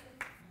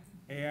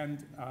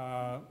 And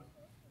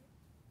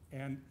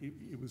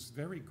it was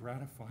very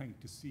gratifying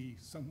to see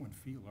someone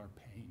feel our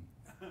pain.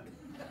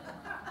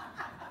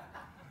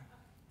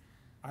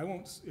 I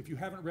won't, if you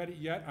haven't read it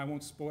yet, I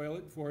won't spoil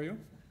it for you,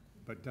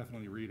 but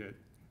definitely read it.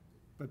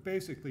 But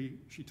basically,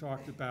 she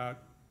talked about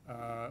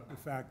the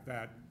fact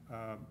that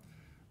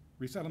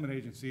resettlement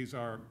agencies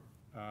are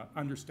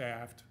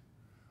understaffed,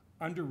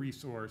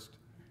 under-resourced,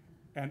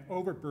 and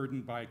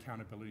overburdened by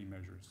accountability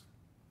measures.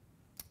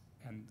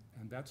 And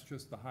that's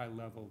just the high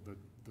level.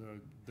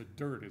 The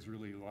dirt is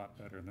really a lot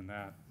better than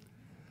that.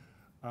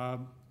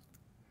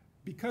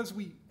 Because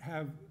we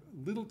have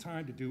little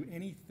time to do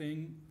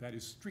anything that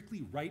is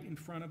strictly right in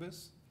front of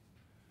us,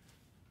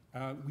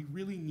 we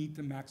really need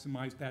to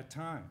maximize that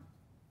time.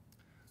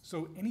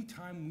 So any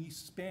time we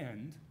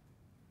spend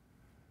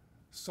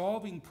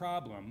solving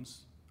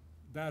problems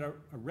that a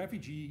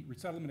refugee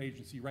resettlement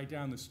agency right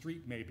down the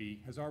street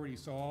maybe has already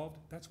solved,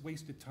 that's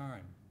wasted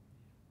time.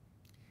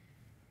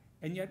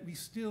 And yet we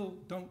still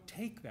don't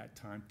take that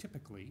time,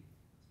 typically,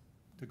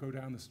 to go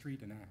down the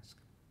street and ask.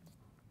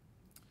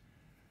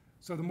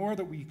 So the more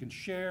that we can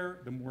share,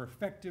 the more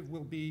effective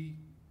we'll be,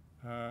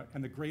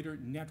 and the greater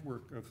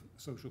network of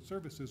social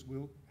services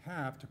we'll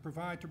have to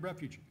provide to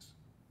refugees.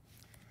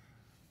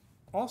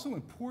 Also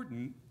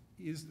important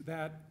is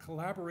that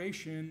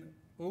collaboration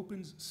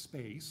opens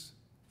space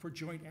for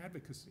joint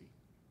advocacy,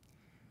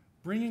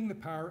 bringing the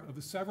power of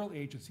the several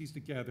agencies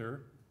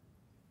together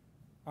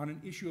on an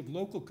issue of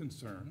local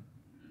concern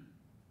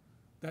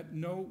that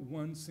no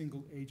one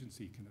single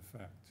agency can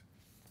affect.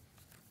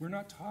 We're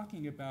not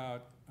talking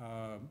about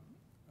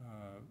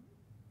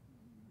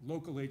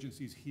local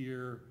agencies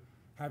here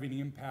having an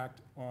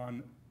impact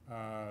on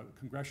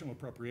congressional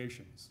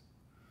appropriations.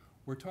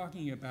 We're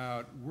talking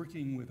about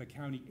working with a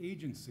county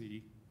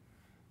agency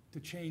to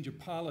change a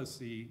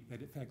policy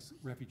that affects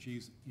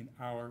refugees in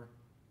our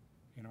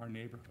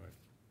neighborhood.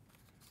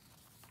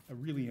 A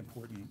really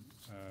important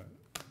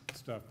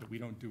stuff that we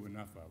don't do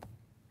enough of.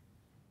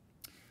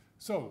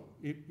 So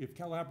if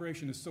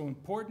collaboration is so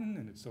important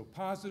and it's so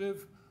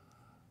positive,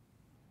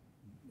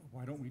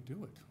 why don't we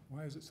do it?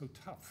 Why is it so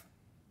tough?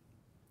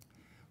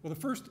 Well, the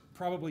first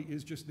probably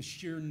is just the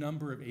sheer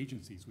number of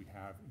agencies we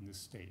have in this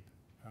state.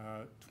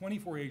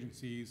 24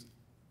 agencies.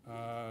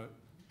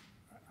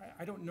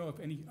 I don't know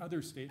if any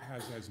other state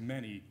has as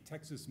many.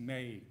 Texas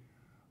may,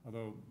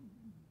 although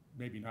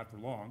maybe not for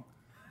long.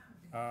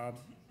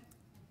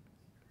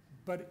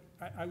 But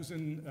I was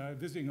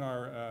visiting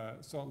our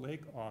Salt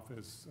Lake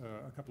office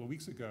a couple of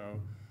weeks ago.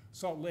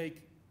 Salt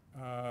Lake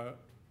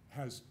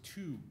has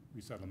 2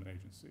 resettlement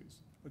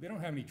agencies, but they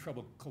don't have any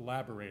trouble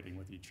collaborating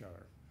with each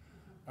other.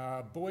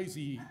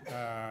 Boise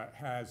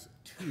has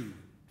 2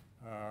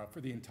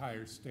 for the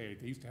entire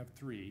state. They used to have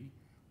 3.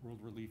 World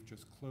Relief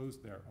just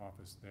closed their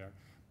office there.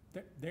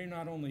 They're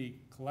not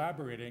only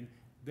collaborating,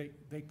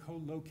 they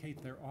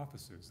co-locate their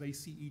offices. They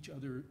see each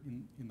other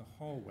in the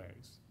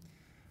hallways.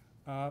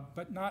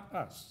 But not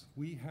us.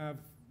 We have,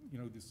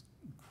 this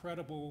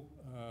incredible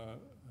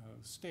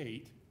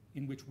state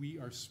in which we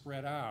are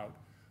spread out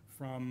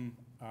from,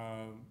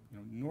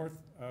 north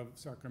of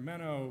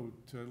Sacramento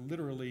to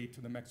literally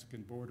to the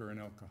Mexican border in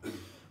El Cajon.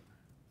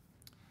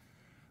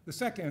 The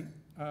second,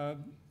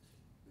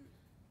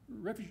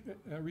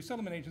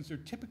 resettlement agents are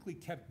typically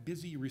kept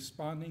busy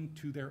responding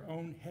to their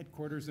own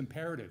headquarters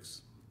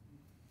imperatives.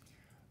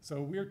 So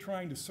we're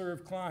trying to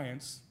serve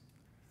clients,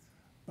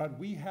 but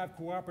we have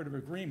cooperative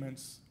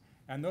agreements,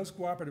 and those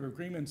cooperative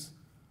agreements,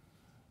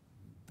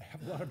 they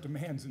have a lot of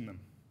demands in them.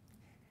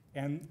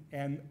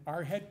 And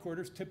our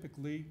headquarters,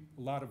 typically,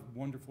 a lot of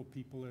wonderful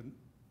people in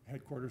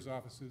headquarters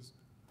offices.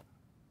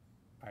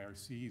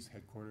 IRC's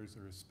headquarters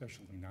are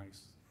especially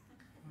nice.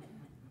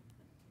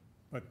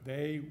 But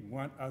they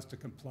want us to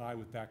comply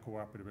with that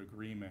cooperative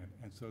agreement,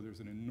 and so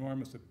there's an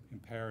enormous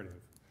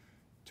imperative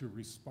to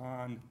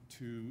respond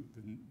to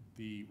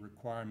the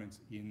requirements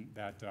in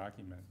that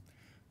document.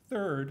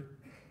 Third,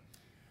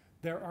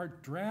 there are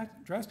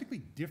drastically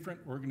different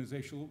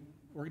organizational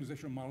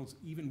models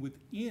even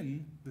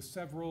within the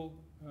several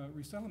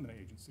resettlement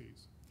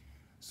agencies.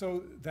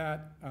 So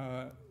that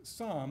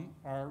some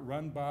are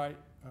run by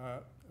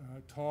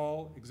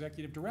tall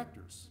executive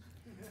directors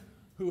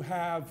who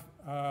have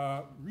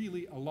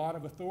really a lot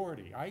of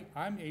authority.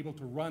 I'm able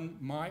to run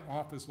my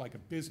office like a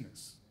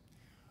business,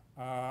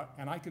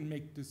 and I can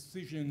make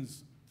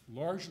decisions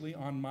largely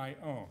on my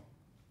own.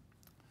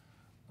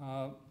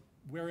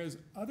 Whereas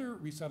other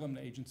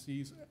resettlement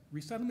agencies,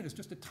 resettlement is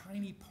just a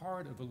tiny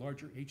part of a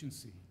larger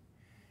agency.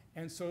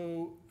 And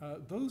so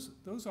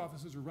those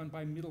offices are run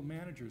by middle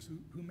managers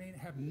who may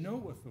have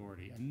no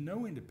authority and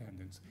no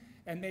independence,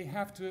 and they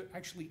have to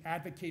actually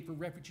advocate for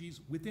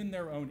refugees within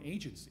their own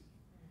agency.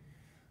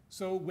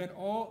 So when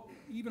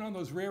even on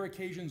those rare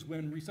occasions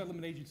when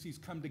resettlement agencies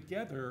come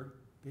together,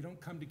 they don't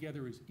come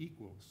together as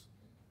equals.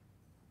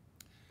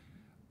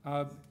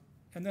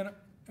 And then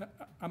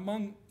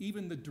among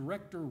even the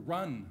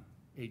director-run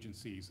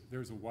agencies,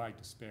 there's a wide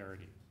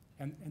disparity.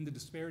 And the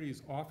disparity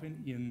is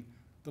often in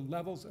the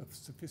levels of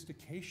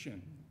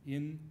sophistication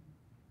in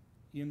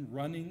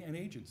running an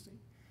agency.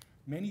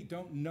 Many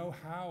don't know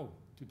how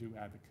to do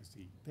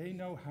advocacy. They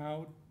know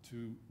how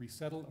to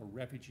resettle a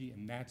refugee,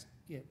 and that's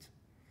it.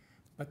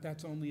 But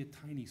that's only a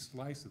tiny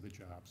slice of the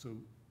job. So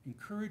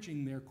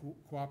encouraging their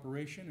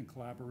cooperation and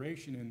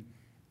collaboration in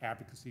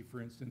advocacy,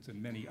 for instance,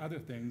 and many other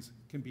things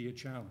can be a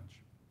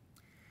challenge.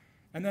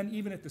 And then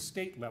even at the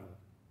state level,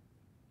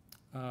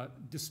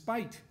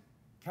 despite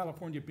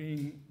California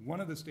being one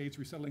of the states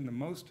resettling the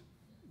most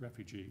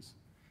refugees,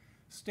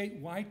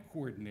 statewide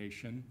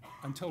coordination,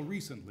 until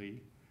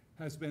recently,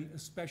 has been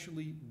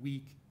especially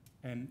weak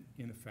and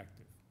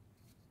ineffective.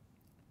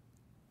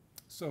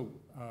 So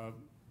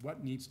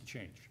what needs to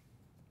change?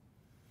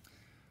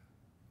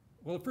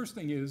 Well, the first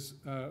thing is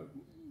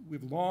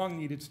we've long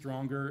needed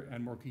stronger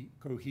and more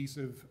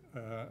cohesive,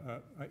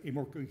 a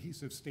more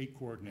cohesive state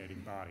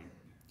coordinating body.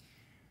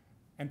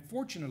 And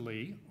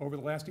fortunately, over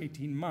the last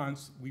 18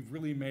 months, we've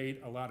really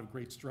made a lot of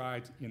great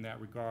strides in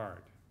that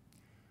regard.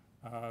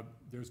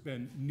 There's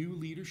been new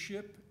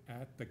leadership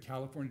at the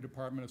California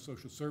Department of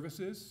Social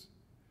Services,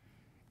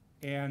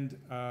 and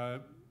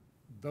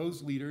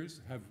those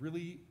leaders have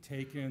really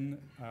taken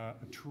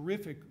a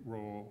terrific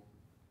role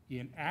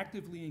in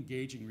actively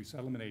engaging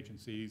resettlement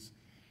agencies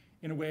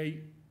in a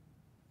way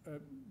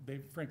they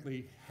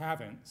frankly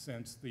haven't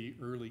since the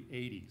early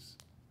 80s.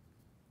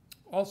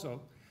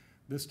 Also,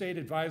 the State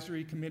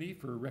Advisory Committee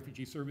for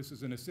Refugee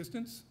Services and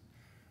Assistance,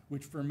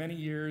 which for many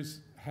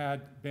years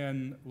had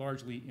been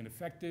largely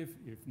ineffective,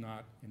 if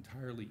not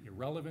entirely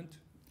irrelevant,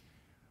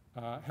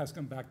 has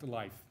come back to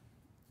life,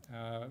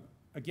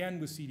 again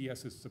with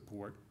CDS's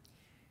support.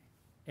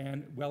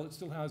 And while it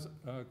still has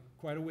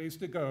quite a ways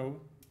to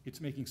go, it's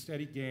making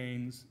steady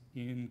gains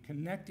in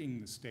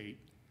connecting the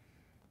state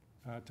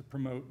to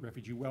promote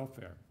refugee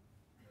welfare.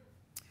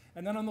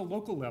 And then on the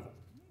local level,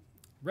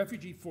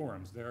 refugee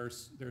forums.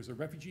 There's a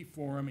refugee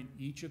forum in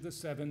each of the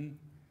 7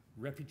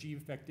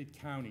 refugee-affected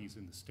counties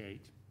in the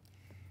state,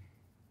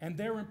 and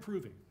they're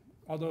improving,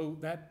 although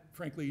that,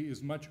 frankly,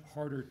 is much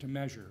harder to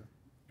measure,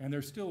 and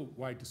there's still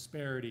wide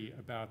disparity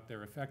about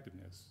their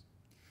effectiveness.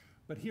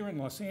 But here in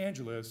Los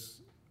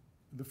Angeles,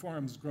 the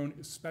forum's grown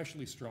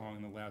especially strong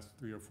in the last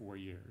 3 or 4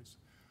 years,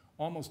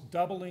 almost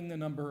doubling the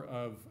number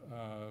of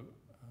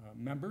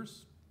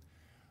members,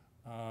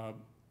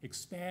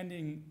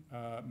 expanding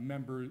the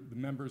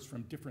members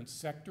from different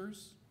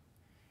sectors,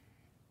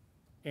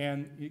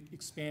 and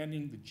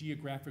expanding the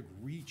geographic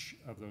reach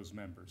of those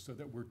members so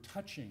that we're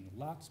touching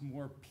lots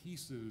more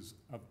pieces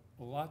of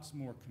lots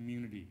more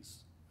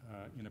communities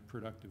in a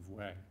productive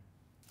way.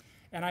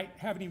 And I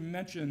haven't even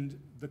mentioned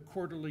the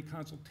quarterly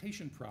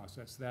consultation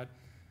process that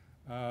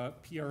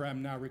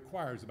PRM now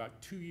requires.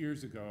 About 2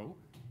 years ago,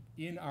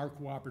 in our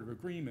cooperative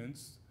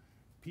agreements,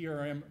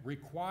 PRM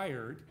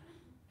required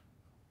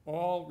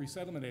all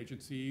resettlement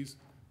agencies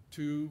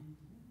to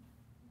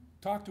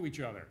talk to each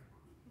other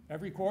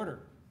every quarter.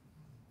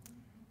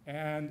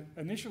 And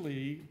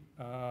initially,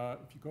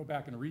 if you go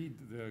back and read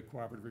the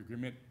cooperative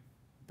agreement,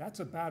 that's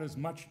about as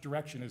much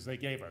direction as they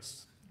gave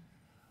us.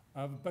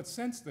 But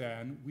since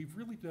then, we've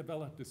really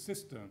developed a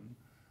system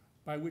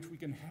by which we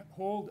can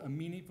hold a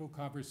meaningful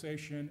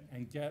conversation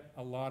and get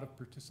a lot of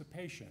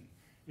participation.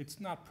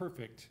 It's not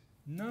perfect.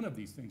 None of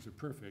these things are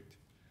perfect.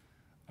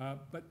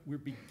 But we're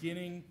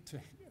beginning to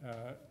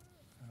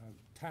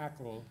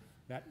tackle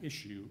that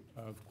issue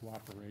of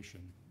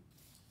cooperation.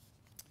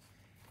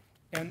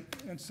 And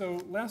so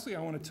lastly,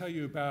 I want to tell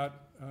you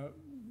about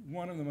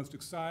one of the most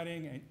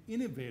exciting and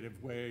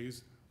innovative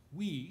ways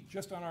we,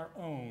 just on our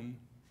own,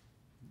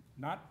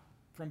 not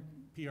from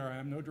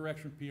PRM, no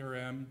direction from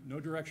PRM, no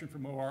direction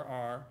from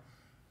ORR,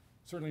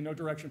 certainly no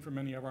direction from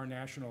any of our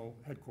national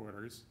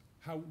headquarters,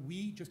 how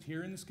we just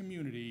here in this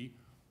community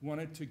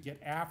wanted to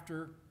get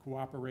after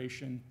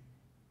cooperation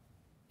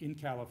in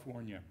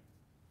California.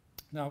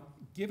 Now,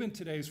 given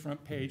today's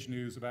front page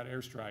news about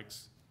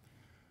airstrikes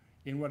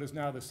in what is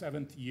now the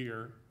 7th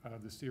year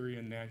of the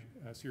Syrian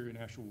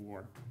national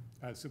war,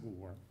 civil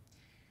war,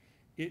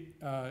 it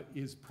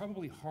is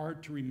probably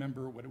hard to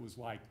remember what it was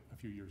like a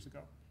few years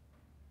ago.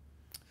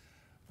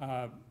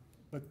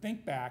 But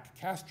think back,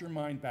 cast your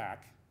mind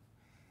back,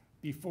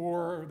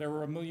 before there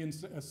were 1 million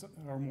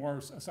or more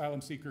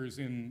asylum seekers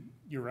in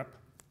Europe,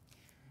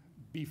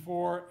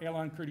 before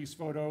Aylan Kurdi's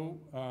photo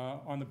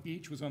on the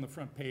beach was on the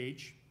front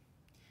page,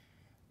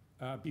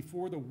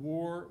 before the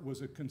war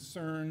was a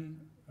concern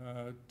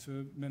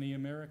to many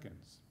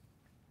Americans.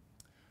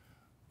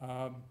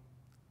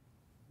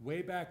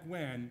 Way back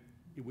when,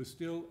 it was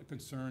still a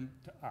concern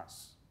to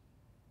us.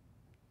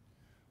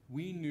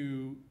 We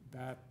knew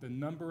that the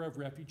number of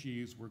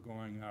refugees were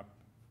going up.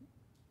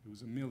 It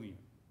was 1 million,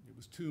 it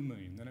was 2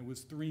 million, then it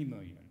was 3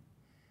 million.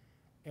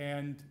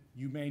 And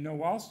you may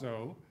know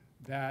also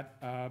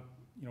that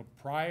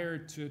prior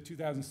to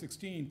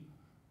 2016,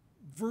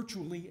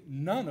 virtually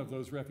none of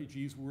those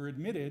refugees were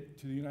admitted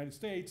to the United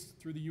States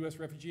through the US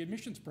Refugee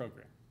Admissions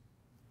Program.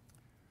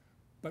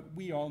 But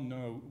we all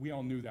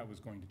knew that was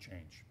going to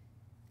change.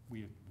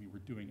 We were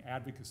doing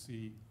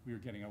advocacy, we were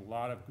getting a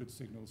lot of good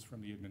signals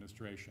from the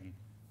administration.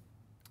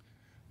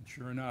 And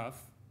sure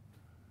enough,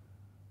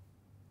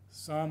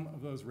 some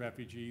of those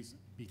refugees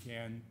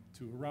began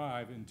to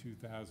arrive in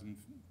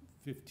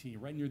 2015,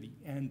 right near the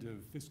end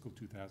of fiscal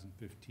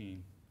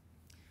 2015.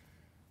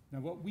 Now,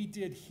 what we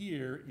did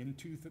here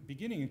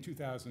beginning in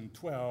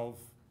 2012,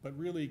 but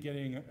really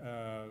getting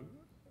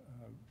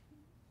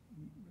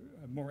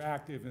more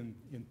active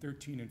in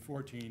 13 and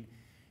 14,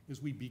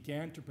 is we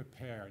began to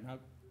prepare. Now,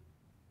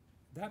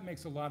 that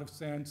makes a lot of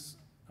sense.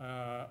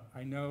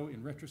 I know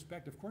in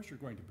retrospect, of course you're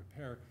going to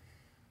prepare,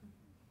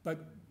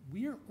 but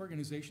we are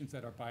organizations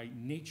that are by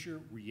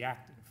nature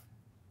reactive.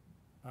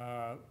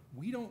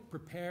 We don't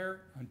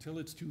prepare until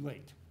it's too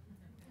late.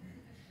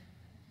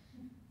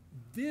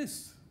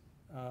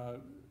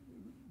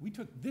 We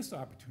took this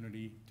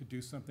opportunity to do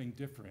something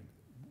different.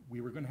 We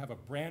were going to have a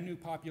brand new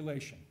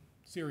population,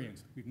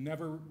 Syrians. We've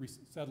never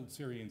resettled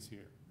Syrians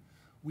here.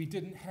 We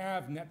didn't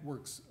have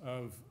networks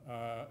of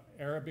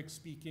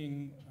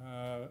Arabic-speaking,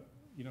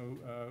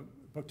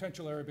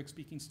 potential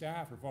Arabic-speaking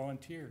staff or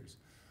volunteers.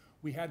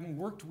 We hadn't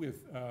worked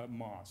with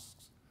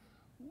mosques.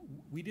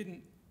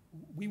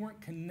 We weren't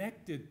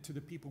connected to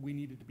the people we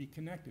needed to be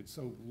connected.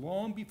 So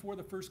long before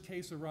the first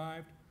case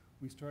arrived,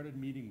 we started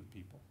meeting with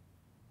people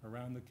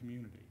around the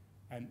community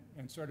and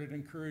started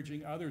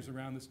encouraging others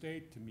around the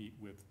state to meet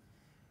with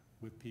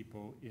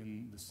people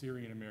in the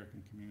Syrian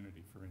American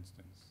community, for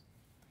instance.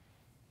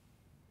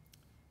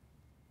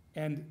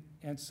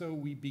 And so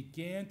we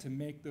began to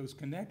make those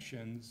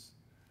connections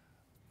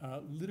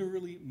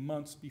literally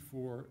months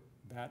before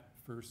that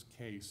first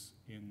case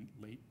in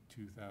late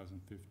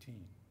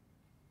 2015.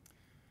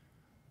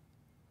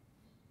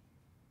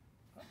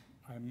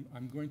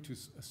 I'm going to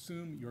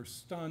assume you're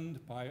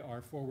stunned by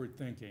our forward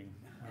thinking,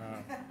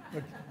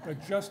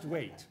 but just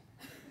wait.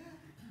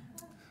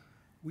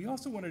 We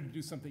also wanted to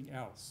do something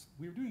else.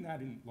 We were doing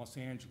that in Los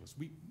Angeles,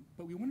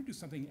 but we wanted to do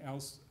something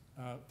else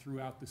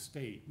throughout the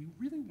state. We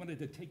really wanted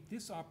to take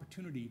this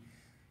opportunity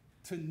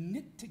to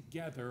knit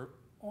together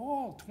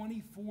all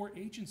 24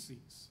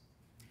 agencies.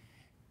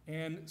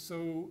 And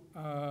so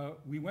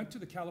we went to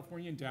the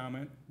California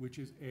Endowment, which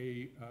is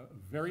a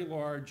very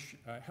large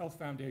health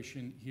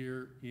foundation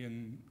here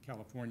in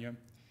California,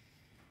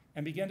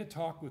 and began to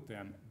talk with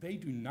them. They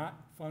do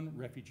not fund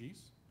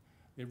refugees.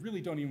 They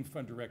really don't even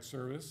fund direct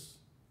service.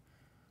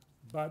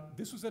 But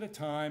this was at a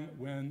time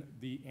when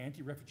the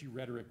anti-refugee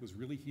rhetoric was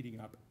really heating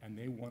up, and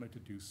they wanted to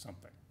do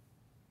something.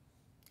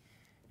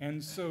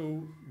 And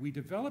so we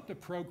developed a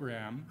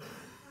program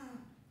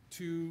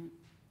to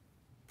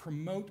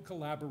promote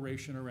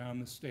collaboration around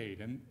the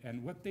state.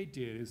 And what they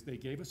did is they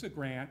gave us a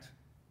grant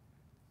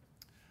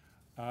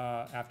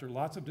after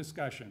lots of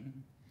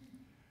discussion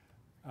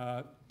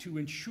to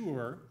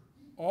ensure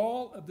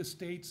all of the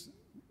state's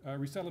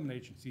resettlement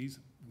agencies,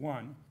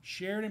 one,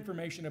 shared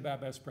information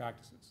about best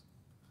practices.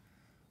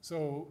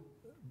 So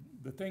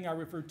the thing I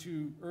referred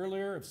to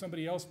earlier, if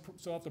somebody else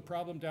solved a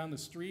problem down the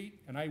street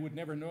and I would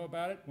never know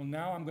about it, well,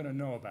 now I'm going to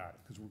know about it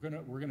because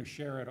we're going to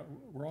share it.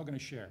 We're all going to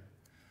share.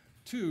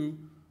 Two,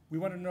 we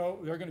want to know,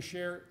 they're going to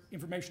share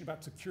information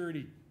about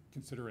security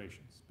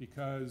considerations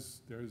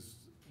because there's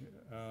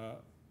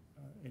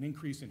an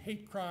increase in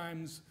hate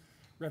crimes,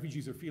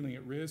 refugees are feeling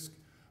at risk,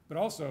 but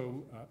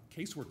also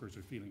caseworkers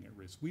are feeling at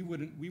risk. We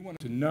wanted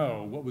to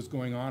know what was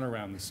going on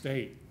around the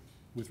state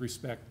with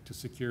respect to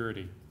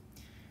security.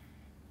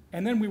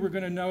 And then we were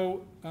going to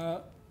know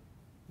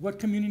what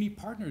community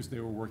partners they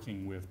were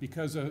working with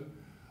because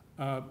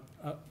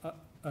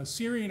a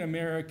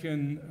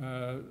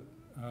Syrian-American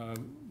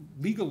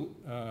legal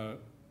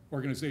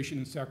organization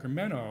in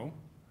Sacramento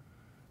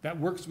that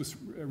works with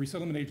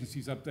resettlement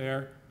agencies up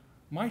there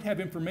might have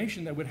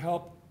information that would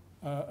help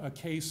a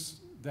case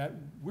that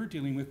we're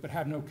dealing with but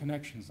have no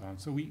connections on.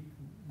 So we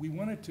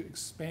wanted to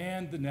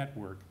expand the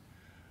network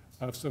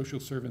of social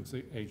service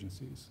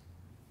agencies.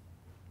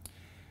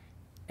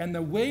 And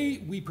the way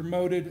we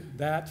promoted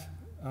that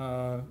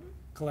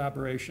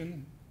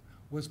collaboration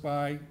was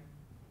by,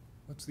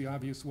 what's the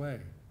obvious way?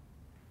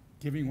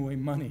 Giving away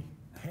money,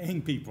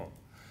 paying people.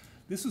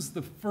 This is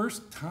the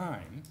first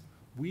time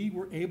we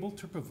were able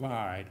to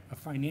provide a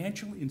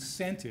financial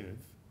incentive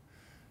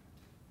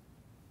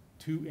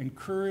to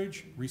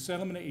encourage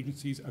resettlement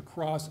agencies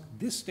across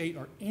this state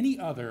or any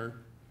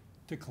other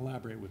to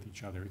collaborate with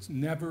each other. It's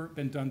never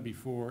been done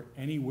before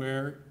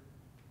anywhere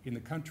in the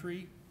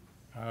country,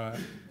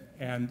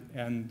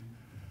 and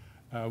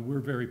we're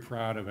very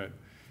proud of it.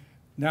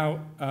 Now,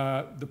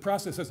 the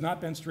process has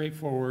not been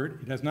straightforward.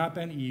 It has not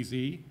been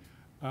easy.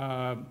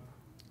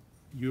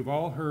 You've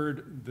all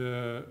heard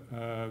the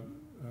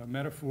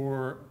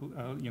metaphor,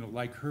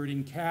 like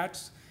herding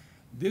cats.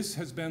 This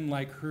has been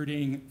like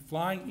herding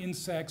flying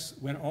insects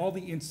when all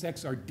the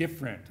insects are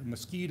different,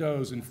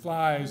 mosquitoes and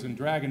flies and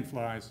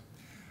dragonflies.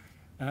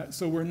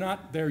 So we're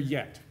not there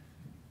yet.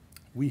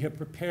 We have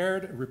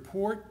prepared a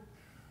report,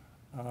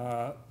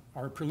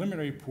 our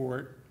preliminary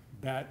report,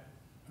 that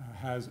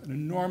has an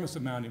enormous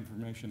amount of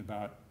information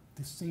about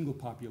this single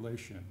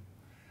population.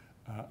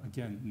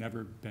 Again,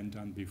 never been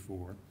done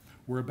before.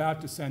 We're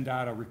about to send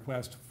out a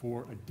request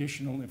for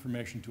additional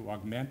information to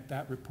augment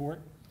that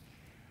report.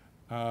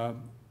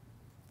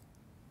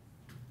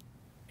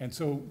 And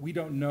so we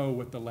don't know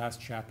what the last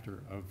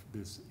chapter of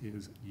this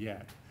is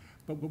yet.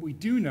 But what we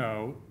do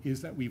know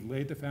is that we've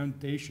laid the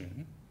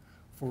foundation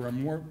for a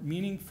more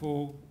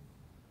meaningful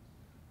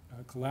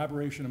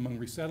collaboration among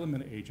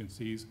resettlement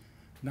agencies,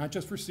 not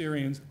just for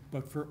Syrians,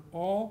 but for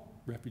all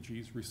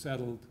refugees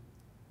resettled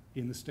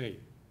in the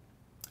state.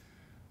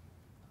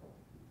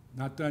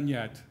 Not done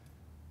yet,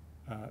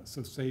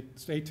 so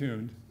stay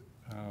tuned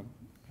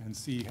and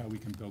see how we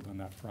can build on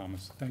that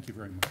promise. Thank you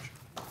very much.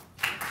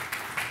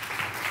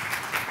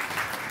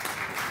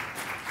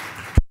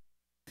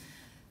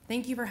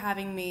 Thank you for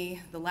having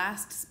me, the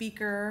last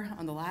speaker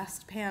on the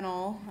last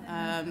panel.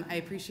 I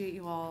appreciate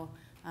you all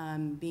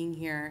being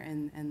here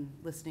and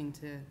listening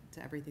to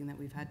everything that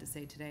we've had to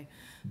say today.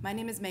 My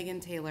name is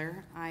Meghan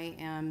Taylor. I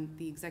am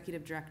the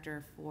Executive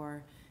Director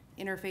for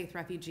Interfaith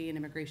Refugee and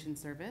Immigration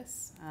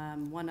Service,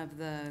 one of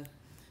the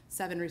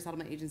 7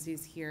 resettlement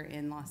agencies here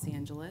in Los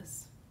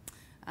Angeles.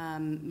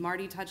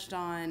 Marty touched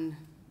on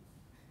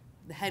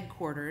the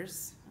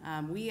headquarters.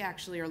 We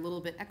actually are a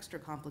little bit extra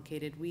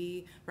complicated.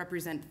 We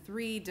represent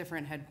 3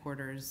 different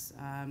headquarters.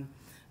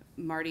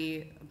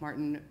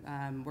 Martin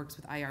works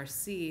with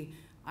IRC.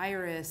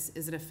 IRIS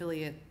is an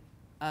affiliate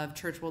of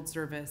Church World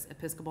Service,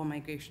 Episcopal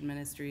Migration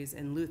Ministries,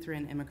 and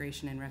Lutheran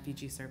Immigration and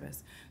Refugee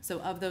Service. So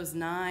of those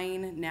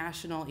 9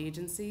 national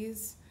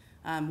agencies,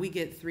 we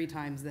get 3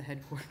 times the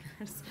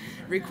headquarters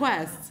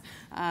requests.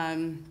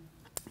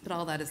 But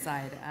all that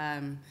aside,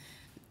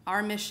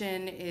 our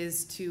mission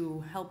is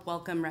to help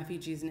welcome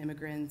refugees and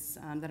immigrants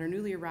that are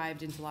newly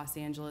arrived into Los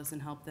Angeles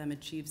and help them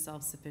achieve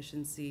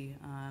self-sufficiency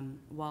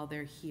while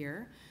they're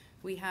here.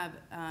 We have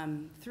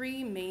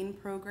 3 main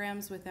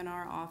programs within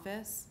our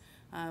office.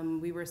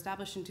 We were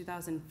established in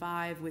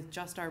 2005 with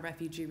just our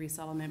refugee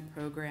resettlement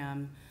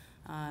program.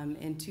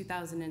 In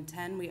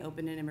 2010, we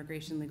opened an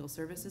immigration legal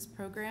services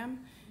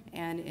program.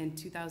 And in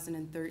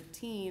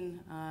 2013,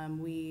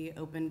 we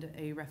opened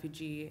a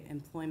refugee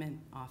employment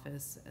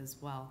office as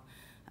well.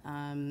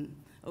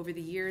 Over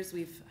the years,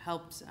 we've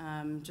helped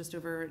just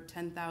over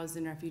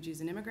 10,000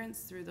 refugees and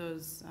immigrants through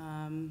those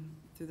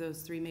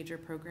 3 major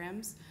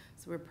programs.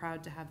 So we're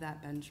proud to have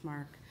that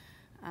benchmark.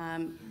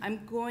 I'm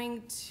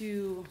going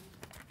to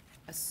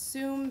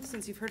assume,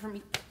 since you've heard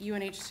from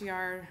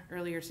UNHCR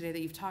earlier today, that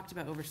you've talked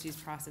about overseas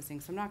processing.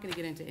 So I'm not going to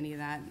get into any of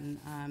that,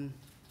 and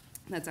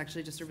that's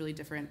actually just a really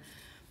different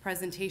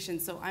presentation.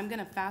 So I'm going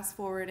to fast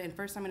forward, and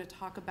first I'm going to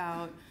talk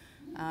about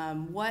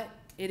what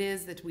it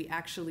is that we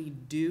actually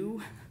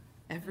do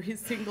every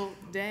single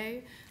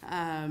day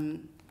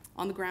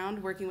on the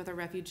ground working with our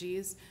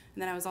refugees.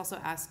 And then I was also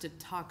asked to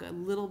talk a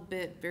little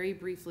bit, very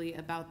briefly,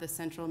 about the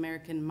Central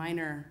American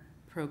Minor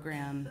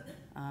Program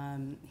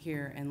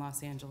here in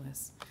Los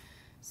Angeles.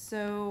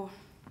 So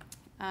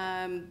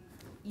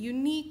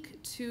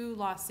unique to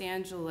Los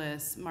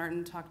Angeles,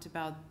 Martin talked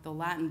about the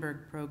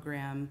Latinberg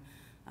program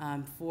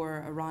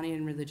for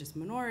Iranian religious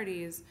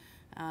minorities.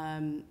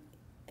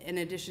 In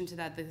addition to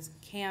that, this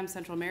CAM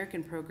Central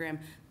American program,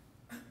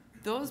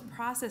 those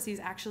processes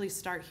actually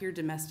start here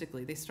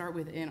domestically. They start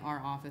within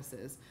our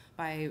offices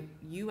by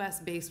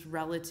US-based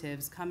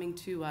relatives coming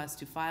to us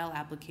to file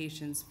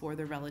applications for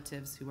their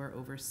relatives who are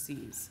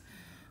overseas.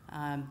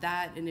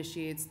 That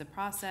initiates the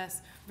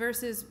process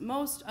versus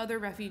most other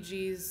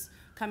refugees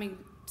coming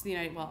to the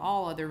United, well,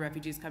 all other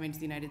refugees coming to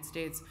the United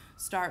States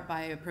start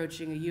by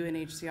approaching a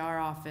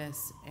UNHCR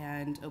office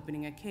and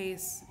opening a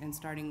case and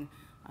starting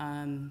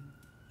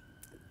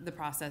the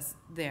process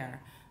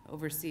there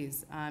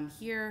overseas.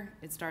 Here,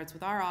 it starts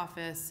with our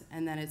office,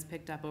 and then it's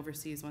picked up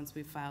overseas once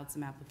we've filed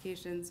some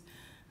applications.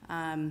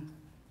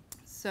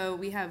 So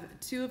we have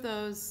 2 of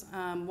those.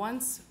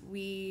 Once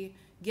we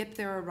get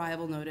their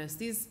arrival notice,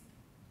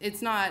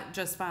 it's not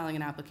just filing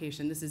an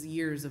application. This is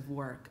years of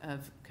work,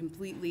 of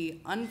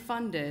completely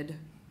unfunded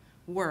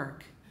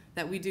work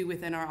that we do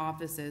within our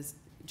offices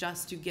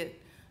just to get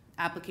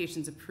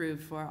applications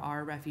approved for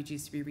our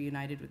refugees to be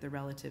reunited with their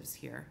relatives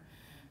here.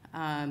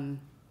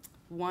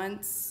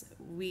 Once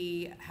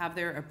we have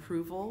their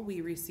approval, we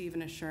receive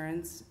an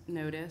assurance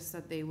notice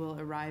that they will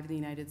arrive in the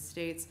United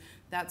States.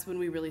 That's when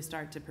we really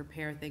start to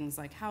prepare things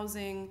like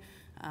housing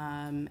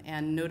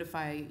and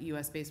notify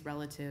US-based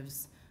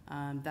relatives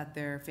that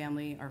their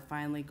family are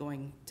finally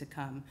going to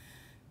come.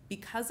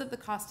 Because of the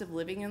cost of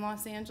living in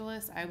Los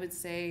Angeles, I would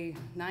say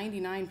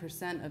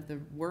 99% of the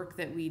work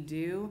that we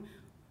do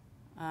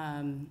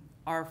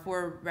are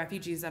for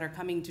refugees that are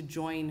coming to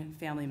join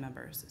family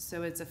members.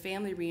 So it's a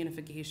family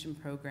reunification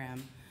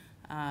program.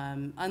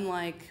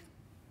 Unlike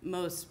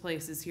most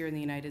places here in the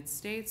United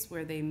States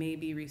where they may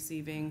be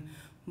receiving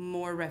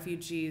more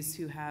refugees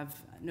who have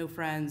no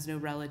friends, no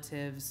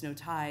relatives, no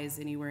ties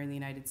anywhere in the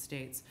United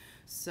States.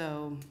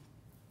 So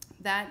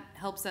that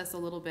helps us a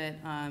little bit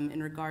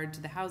in regard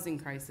to the housing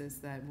crisis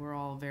that we're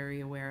all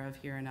very aware of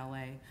here in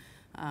LA.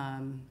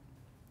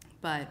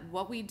 But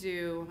what we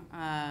do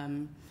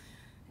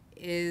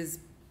is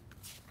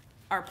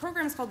our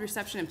program is called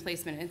Reception and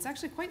Placement. And it's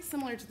actually quite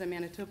similar to the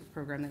Manitoba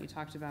program that you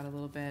talked about a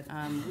little bit.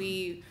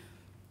 We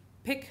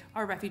pick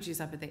our refugees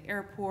up at the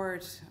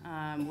airport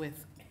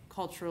with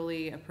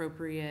culturally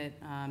appropriate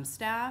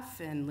staff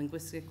and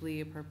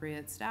linguistically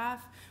appropriate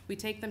staff. We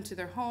take them to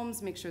their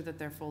homes, make sure that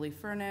they're fully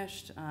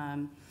furnished,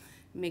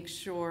 make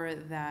sure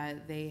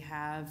that they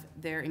have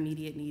their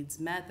immediate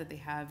needs met, that they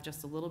have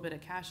just a little bit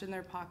of cash in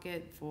their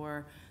pocket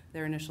for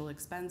their initial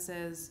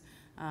expenses.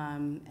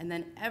 And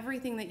then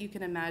everything that you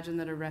can imagine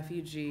that a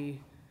refugee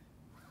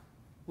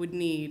would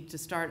need to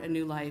start a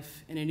new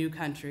life in a new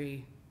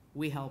country,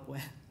 we help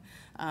with.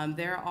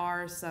 There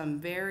are some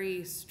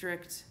very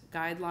strict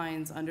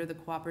guidelines under the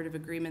cooperative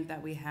agreement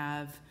that we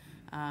have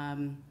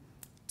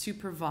to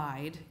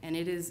provide, and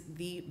it is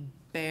the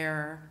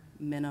bare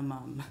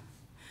minimum.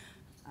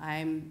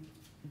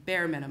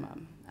 Bare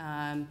minimum.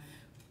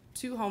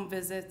 2 home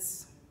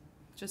visits,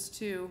 just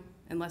 2.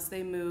 Unless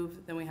they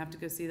move, then we have to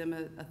go see them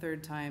a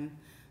 3rd time.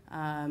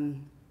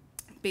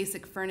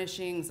 Basic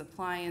furnishings,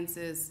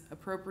 appliances,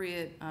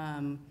 appropriate,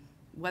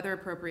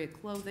 weather-appropriate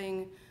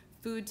clothing,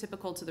 food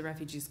typical to the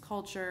refugees'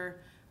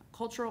 culture,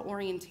 cultural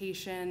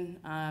orientation,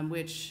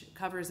 which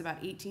covers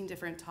about 18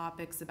 different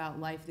topics about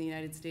life in the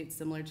United States,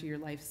 similar to your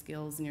life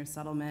skills and your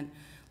settlement,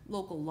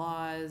 local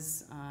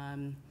laws,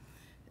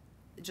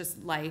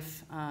 just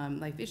life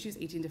issues,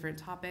 18 different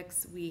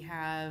topics. We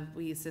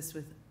assist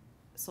with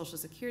Social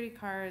Security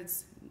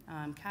cards,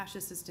 cash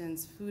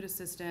assistance, food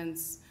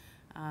assistance,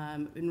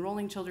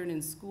 enrolling children in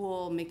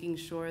school, making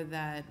sure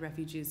that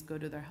refugees go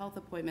to their health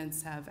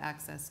appointments, have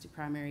access to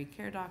primary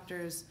care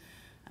doctors,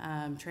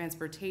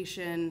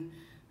 transportation,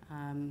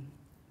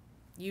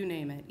 you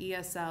name it,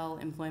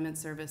 ESL, employment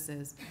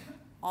services,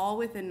 all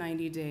within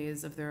 90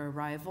 days of their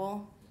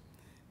arrival,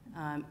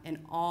 and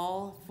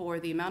all for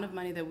the amount of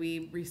money that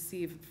we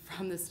receive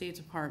from the State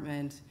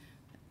Department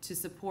to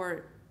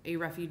support a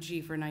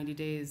refugee for 90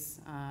 days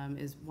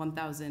is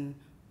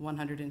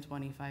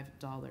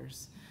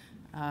 $1,125.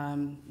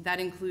 That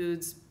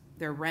includes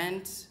their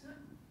rent,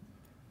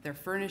 their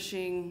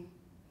furnishing,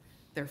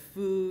 their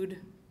food,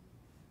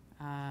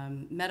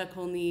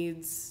 medical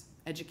needs,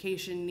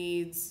 education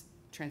needs,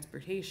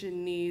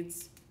 transportation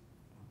needs.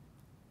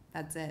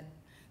 That's it.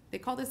 They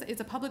call this,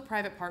 it's a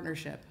public-private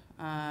partnership.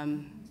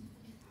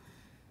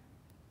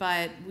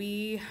 But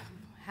we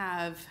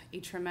have a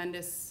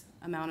tremendous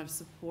amount of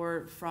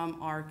support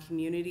from our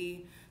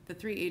community. The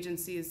 3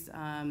 agencies,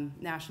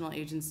 national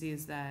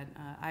agencies that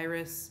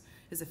IRIS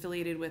is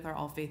affiliated with are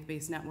all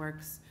faith-based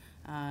networks.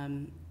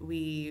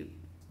 We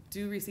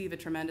do receive a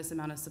tremendous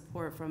amount of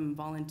support from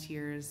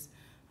volunteers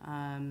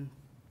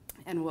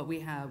and what we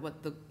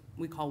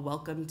call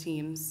welcome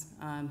teams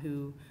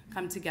who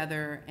come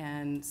together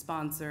and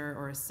sponsor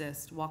or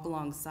assist, walk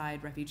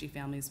alongside refugee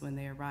families when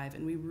they arrive.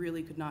 And we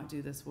really could not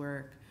do this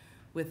work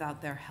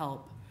without their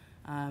help.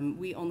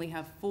 We only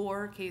have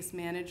 4 case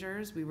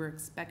managers. We were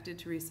expected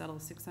to resettle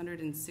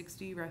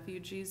 660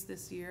 refugees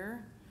this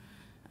year.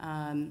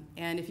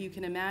 And if you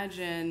can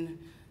imagine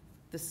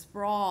the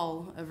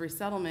sprawl of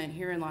resettlement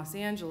here in Los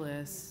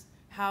Angeles,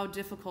 how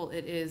difficult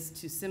it is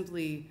to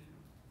simply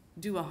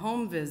do a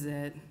home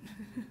visit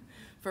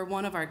for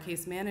one of our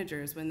case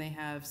managers when they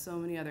have so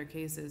many other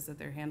cases that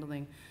they're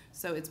handling.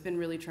 So it's been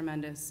really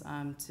tremendous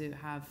to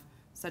have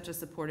such a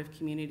supportive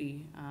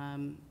community,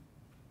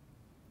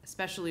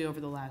 especially over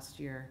the last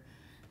year.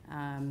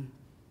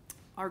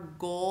 Our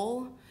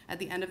goal at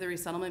the end of the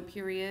resettlement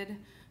period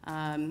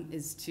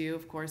is to,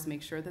 of course,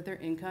 make sure that their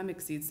income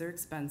exceeds their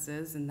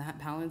expenses, and that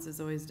balance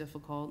is always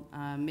difficult.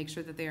 Make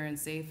sure that they are in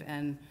safe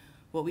and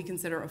what we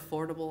consider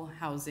affordable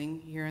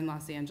housing here in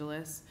Los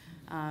Angeles.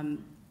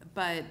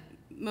 But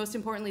most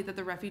importantly, that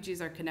the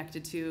refugees are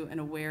connected to and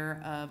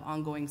aware of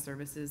ongoing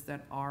services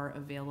that are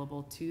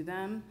available to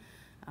them,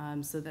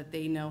 so that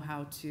they know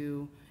how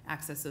to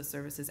access those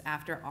services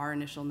after our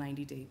initial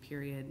 90-day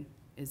period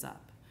is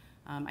up.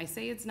 I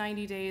say it's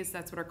 90 days,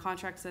 that's what our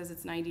contract says,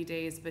 it's 90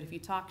 days, but if you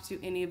talk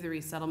to any of the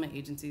resettlement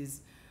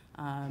agencies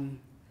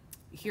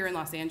here in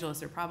Los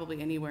Angeles or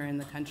probably anywhere in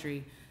the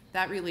country,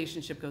 that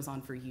relationship goes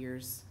on for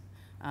years.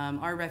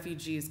 Our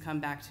refugees come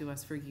back to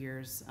us for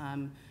years.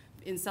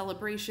 In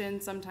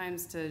celebration,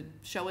 sometimes to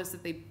show us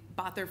that they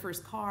bought their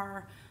first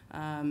car,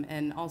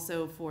 and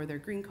also for their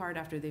green card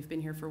after they've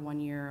been here for 1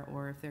 year,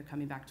 or if they're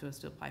coming back to us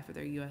to apply for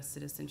their US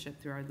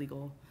citizenship through our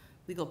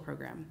legal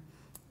program.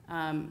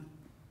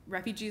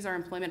 Refugees are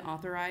employment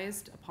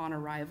authorized upon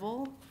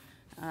arrival.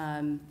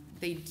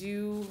 They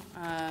do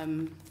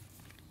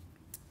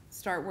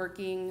start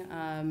working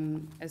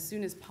as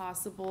soon as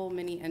possible,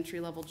 many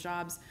entry-level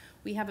jobs.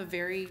 We have a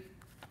very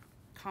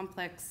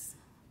complex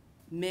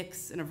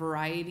mix and a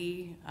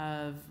variety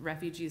of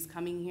refugees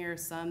coming here,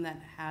 some that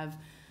have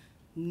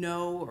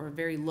no or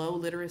very low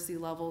literacy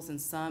levels, and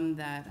some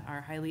that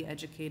are highly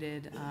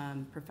educated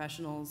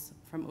professionals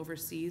from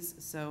overseas.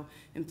 So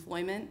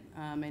employment,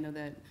 I know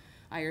that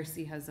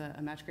IRC has a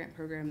match grant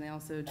program. They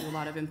also do a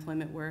lot of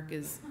employment work,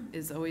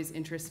 is always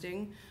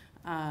interesting.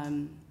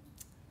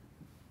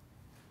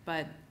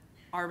 But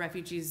our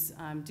refugees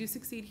do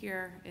succeed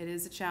here. It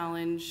is a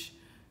challenge.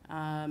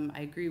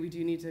 I agree we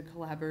do need to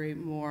collaborate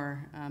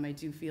more. I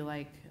do feel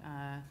like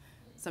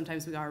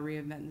sometimes we are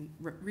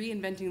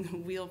reinventing the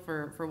wheel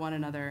for one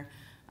another.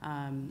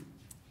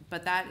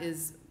 But that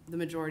is the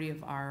majority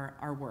of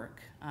our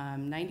work.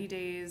 90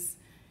 days,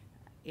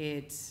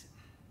 it's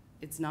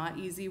not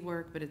easy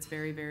work, but it's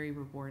very, very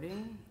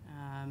rewarding.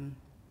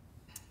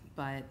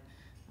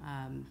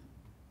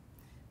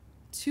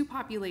 Two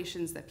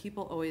populations that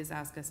people always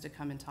ask us to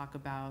come and talk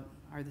about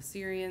are the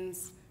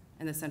Syrians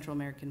and the Central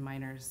American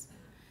minors.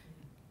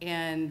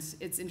 And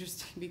it's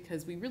interesting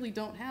because we really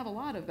don't have a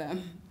lot of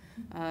them.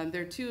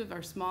 They're two of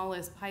our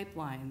smallest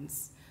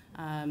pipelines.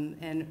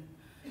 And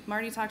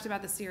Marty talked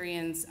about the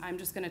Syrians. I'm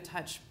just going to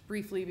touch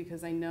briefly,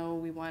 because I know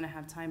we want to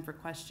have time for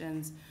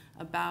questions,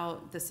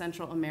 about the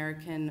Central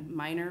American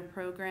Minor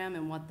Program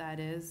and what that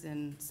is,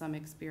 and some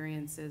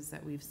experiences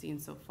that we've seen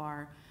so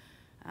far.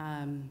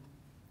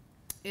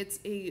 It's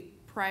a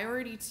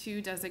priority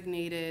 2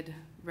 designated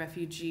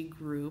refugee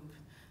group.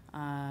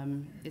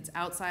 It's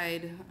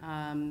outside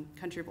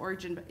country of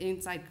origin, but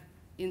inside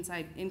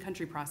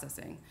in-country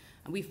processing.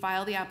 We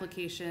file the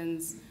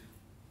applications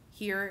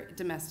here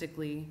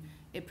domestically.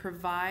 It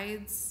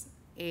provides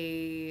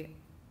a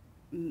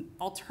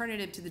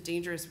alternative to the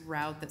dangerous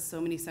route that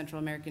so many Central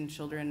American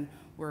children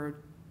were,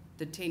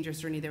 the dangerous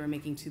journey they were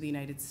making to the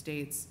United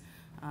States,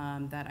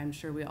 that I'm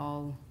sure we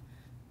all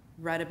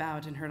read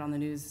about and heard on the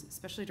news,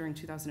 especially during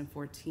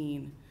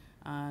 2014.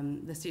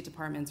 The State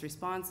Department's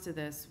response to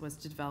this was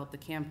to develop the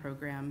CAM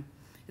program.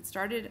 It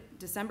started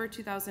December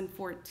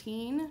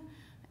 2014,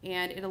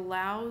 and it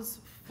allows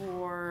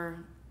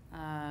for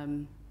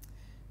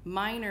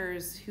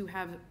minors who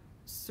have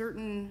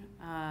certain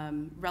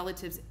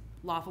relatives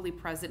lawfully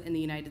present in the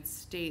United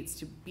States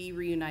to be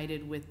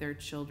reunited with their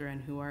children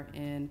who are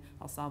in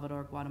El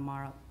Salvador,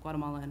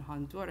 Guatemala, and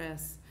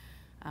Honduras.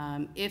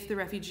 If the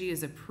refugee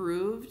is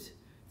approved,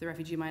 the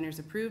refugee minor is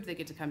approved, they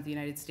get to come to the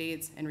United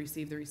States and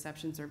receive the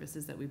reception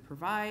services that we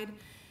provide.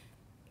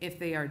 If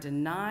they are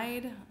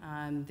denied,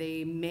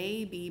 they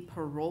may be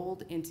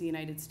paroled into the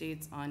United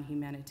States on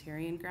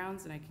humanitarian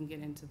grounds, and I can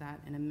get into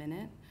that in a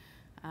minute.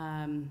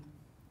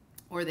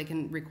 Or they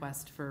can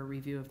request for a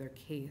review of their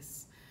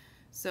case.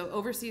 So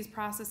overseas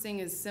processing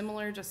is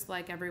similar, just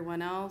like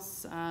everyone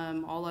else.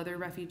 All other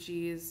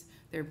refugees,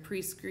 they're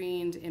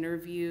pre-screened,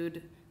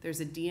 interviewed.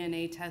 There's a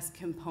DNA test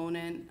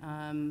component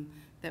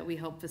that we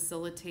help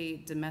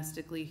facilitate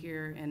domestically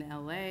here in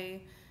LA.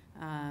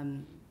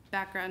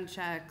 Background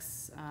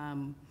checks,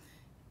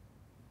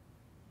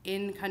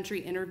 in-country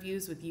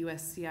interviews with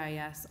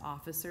USCIS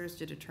officers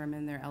to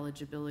determine their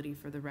eligibility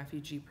for the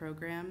refugee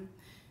program.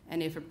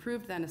 And if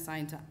approved, then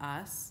assigned to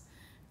us.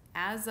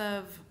 As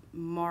of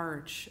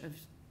March of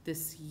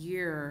this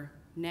year,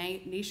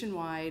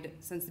 nationwide,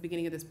 since the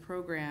beginning of this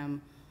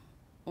program,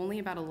 only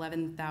about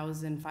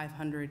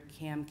 11,500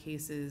 CAM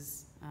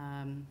cases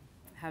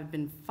have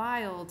been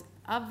filed.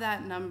 Of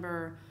that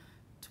number,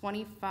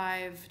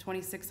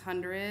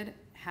 2,600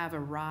 have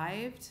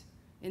arrived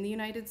in the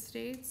United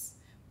States,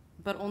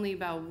 but only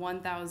about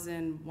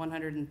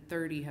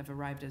 1,130 have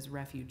arrived as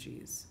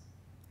refugees.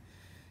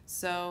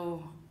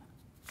 So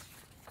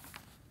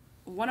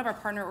one of our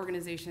partner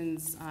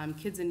organizations,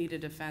 Kids in Need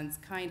of Defense,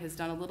 has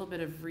done a little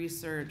bit of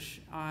research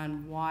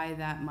on why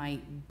that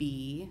might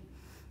be,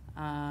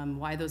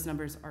 why those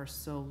numbers are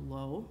so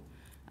low.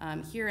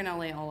 Here in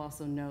LA, I'll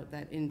also note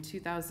that in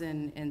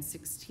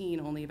 2016,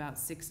 only about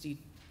 60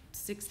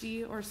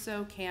 or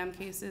so CAM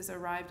cases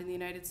arrived in the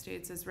United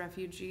States as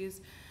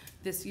refugees.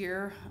 This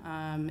year,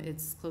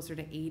 it's closer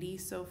to 80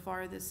 so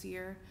far this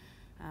year,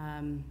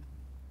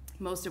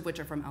 most of which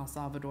are from El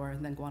Salvador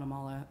and then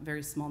Guatemala, a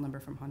very small number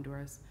from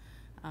Honduras.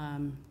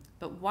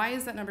 But why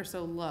is that number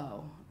so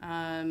low?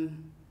 I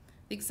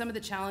think some of the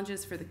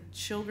challenges for the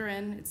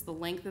children, it's the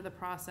length of the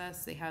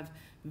process. They have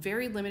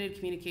very limited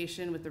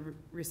communication with the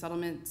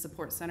Resettlement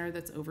Support Center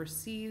that's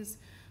overseas.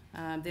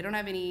 They don't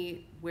have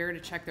anywhere to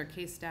check their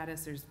case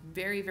status. There's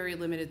very, very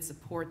limited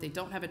support. They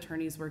don't have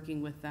attorneys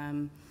working with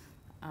them.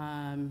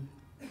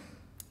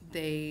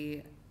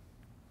 They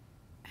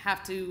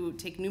have to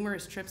take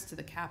numerous trips to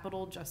the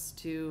Capitol just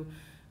to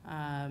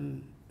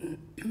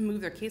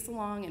move their case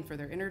along and for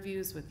their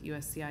interviews with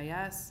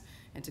USCIS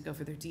and to go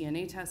for their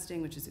DNA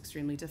testing, which is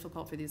extremely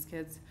difficult for these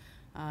kids.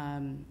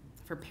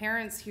 For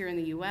parents here in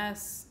the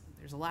US,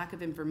 there's a lack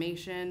of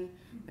information.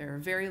 There are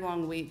very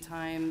long wait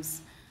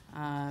times.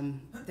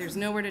 There's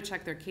nowhere to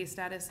check their case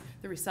status.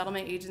 The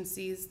resettlement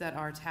agencies that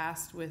are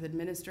tasked with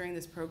administering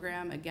this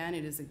program, again,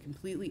 it is a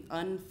completely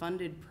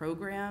unfunded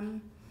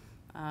program.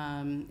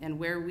 And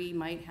where we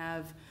might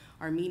have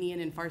Armenian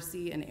and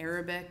Farsi and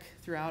Arabic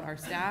throughout our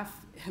staff,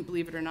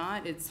 believe it or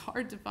not, it's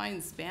hard to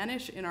find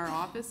Spanish in our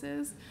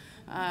offices.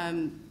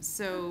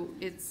 So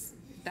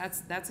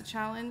that's a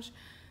challenge.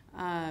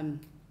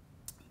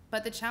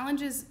 But the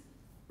challenges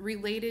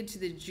related to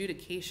the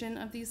adjudication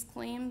of these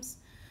claims,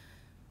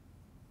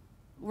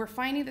 we're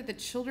finding that the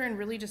children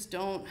really just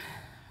don't,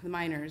 the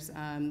minors,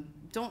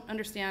 don't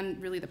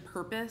understand really the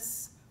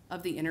purpose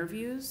of the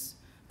interviews.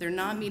 They're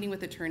not meeting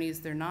with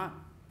attorneys. They're not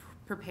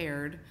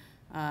prepared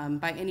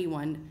by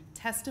anyone.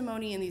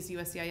 Testimony in these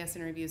USCIS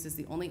interviews is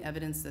the only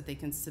evidence that they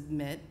can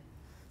submit.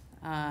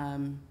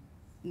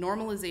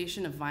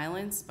 Normalization of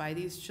violence by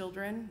these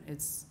children,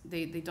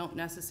 they don't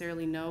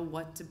necessarily know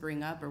what to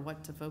bring up or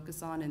what to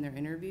focus on in their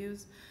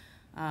interviews.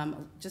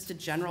 Just a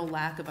general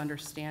lack of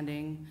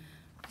understanding.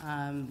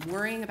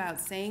 Worrying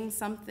about saying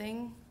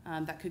something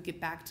that could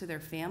get back to their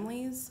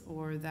families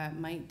or that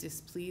might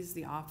displease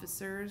the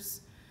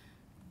officers.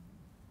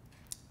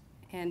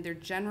 And they're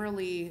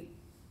generally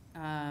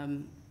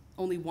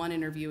only one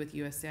interview with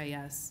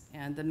USCIS,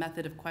 and the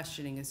method of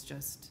questioning is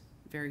just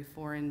very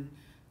foreign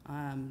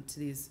to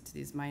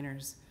these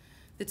minors.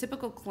 The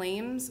typical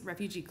claims,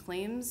 refugee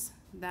claims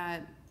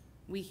that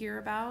we hear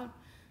about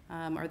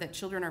are that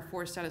children are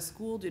forced out of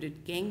school due to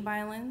gang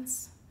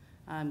violence,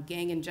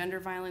 gang and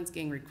gender violence,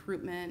 gang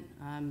recruitment,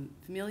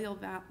 familial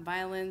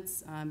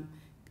violence,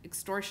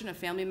 extortion of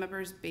family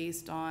members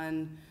based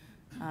on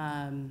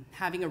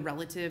having a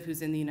relative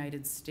who's in the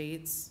United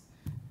States,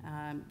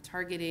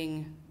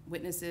 targeting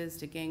witnesses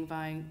to gang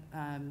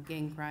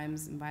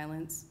crimes and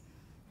violence.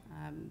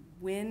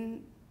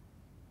 When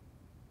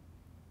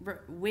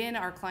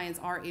our clients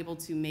are able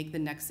to make the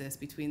nexus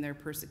between their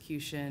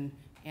persecution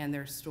and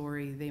their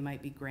story, they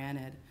might be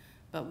granted.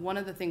 But one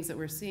of the things that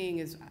we're seeing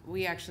is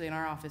we actually in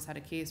our office had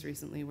a case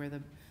recently where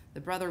the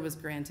brother was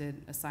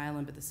granted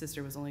asylum, but the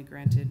sister was only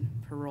granted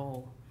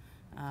parole.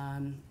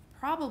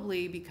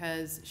 Probably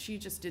because she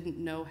just didn't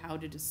know how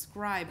to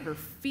describe her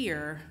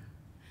fear,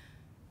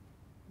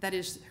 that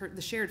is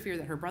the shared fear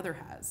that her brother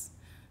has.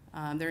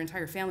 Their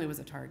entire family was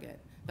a target.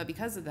 But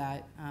because of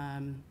that,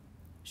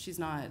 she's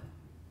not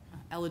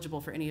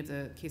eligible for any of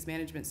the case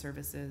management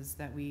services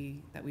that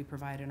we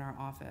provide in our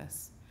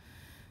office.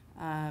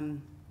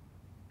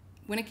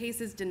 When a case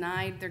is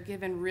denied, they're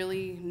given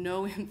really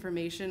no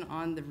information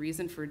on the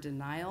reason for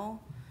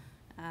denial.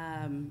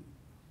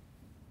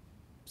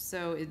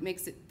 So it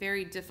makes it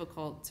very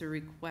difficult to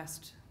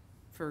request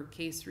for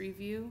case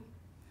review.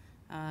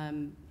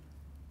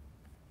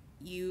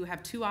 You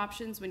have two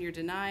options when you're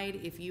denied.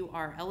 If you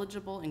are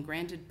eligible and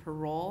granted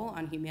parole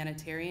on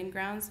humanitarian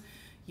grounds,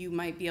 you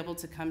might be able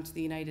to come to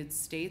the United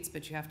States,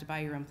 but you have to buy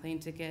your own plane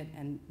ticket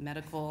and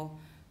medical,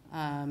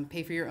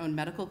 pay for your own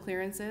medical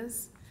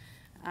clearances.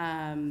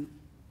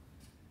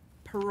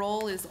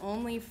 Parole is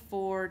only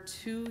for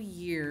 2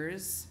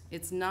 years.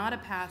 It's not a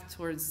path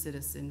towards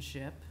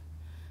citizenship.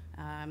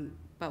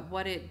 But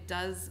what it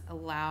does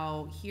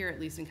allow here, at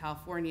least in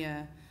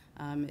California,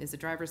 is a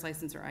driver's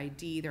license or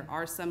ID. There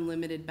are some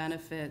limited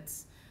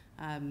benefits.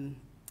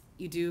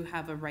 You do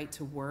have a right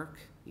to work.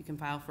 You can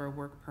file for a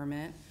work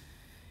permit.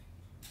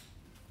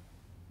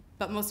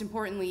 But most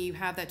importantly, you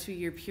have that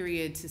 2-year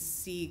period to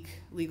seek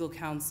legal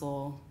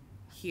counsel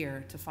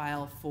here to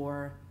file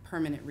for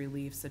permanent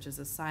relief, such as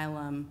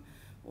asylum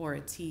or a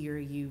T or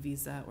a U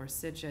visa or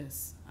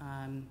CIGIS.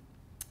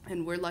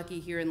 And we're lucky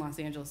here in Los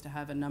Angeles to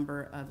have a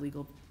number of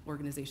legal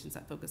organizations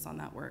that focus on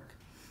that work.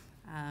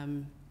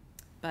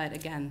 But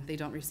again, they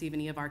don't receive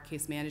any of our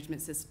case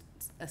management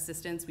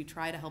assistance. We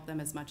try to help them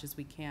as much as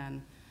we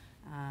can.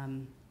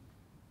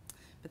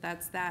 But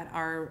that's that.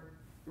 Our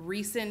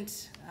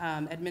recent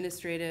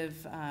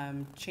administrative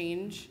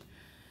change,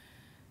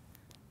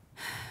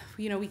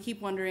 we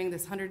keep wondering,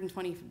 this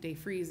 120-day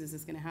freeze, is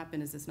this gonna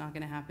happen? Is this not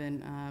gonna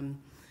happen?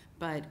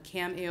 But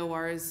CAM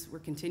AORs, we're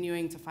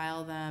continuing to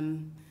file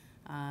them,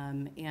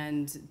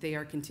 and they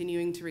are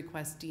continuing to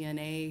request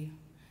DNA,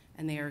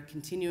 and they are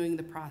continuing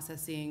the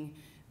processing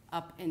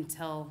up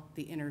until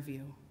the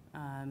interview,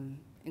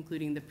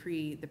 including the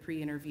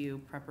pre-interview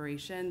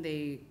preparation.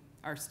 They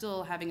are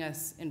still having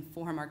us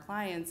inform our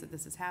clients that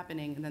this is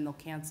happening, and then they'll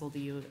cancel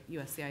the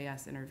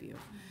USCIS interview.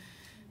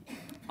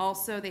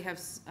 Also, they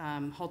have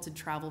halted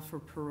travel for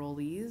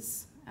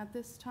parolees at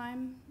this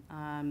time.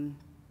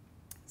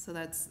 So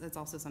that's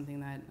also something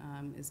that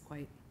is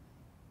quite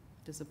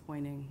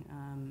disappointing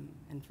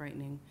and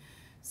frightening.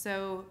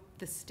 So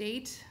the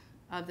state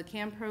of the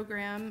CAM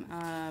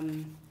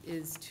program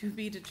is to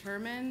be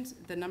determined.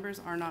 The numbers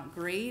are not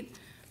great.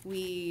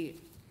 We,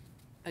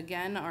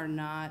 again, are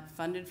not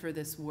funded for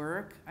this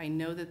work. I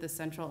know that the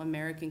Central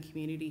American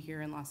community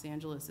here in Los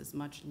Angeles is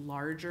much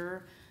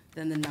larger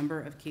than the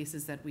number of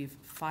cases that we've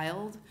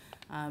filed.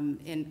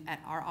 At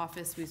our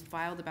office, we've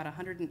filed about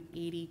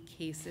 180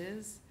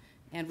 cases,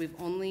 and we've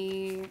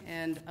only,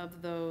 and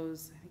of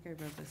those, I think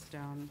I wrote this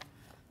down,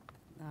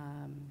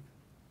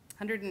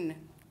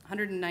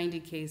 190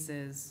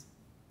 cases,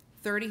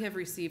 30 have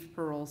received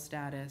parole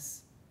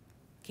status,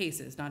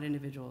 cases, not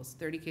individuals.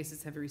 30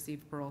 cases have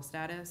received parole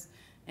status,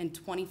 and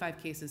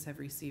 25 cases have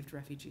received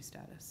refugee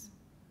status.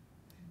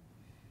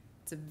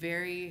 It's a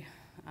very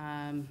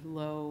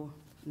low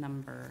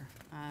number.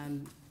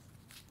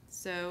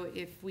 So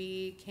if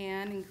we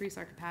can increase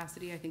our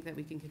capacity, I think that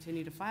we can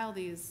continue to file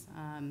these,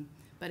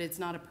 but it's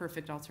not a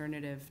perfect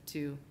alternative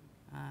to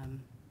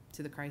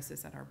the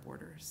crisis at our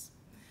borders.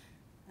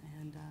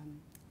 And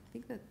I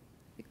think that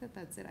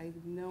that's it. I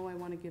know I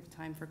want to give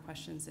time for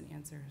questions and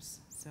answers,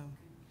 so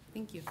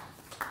thank you.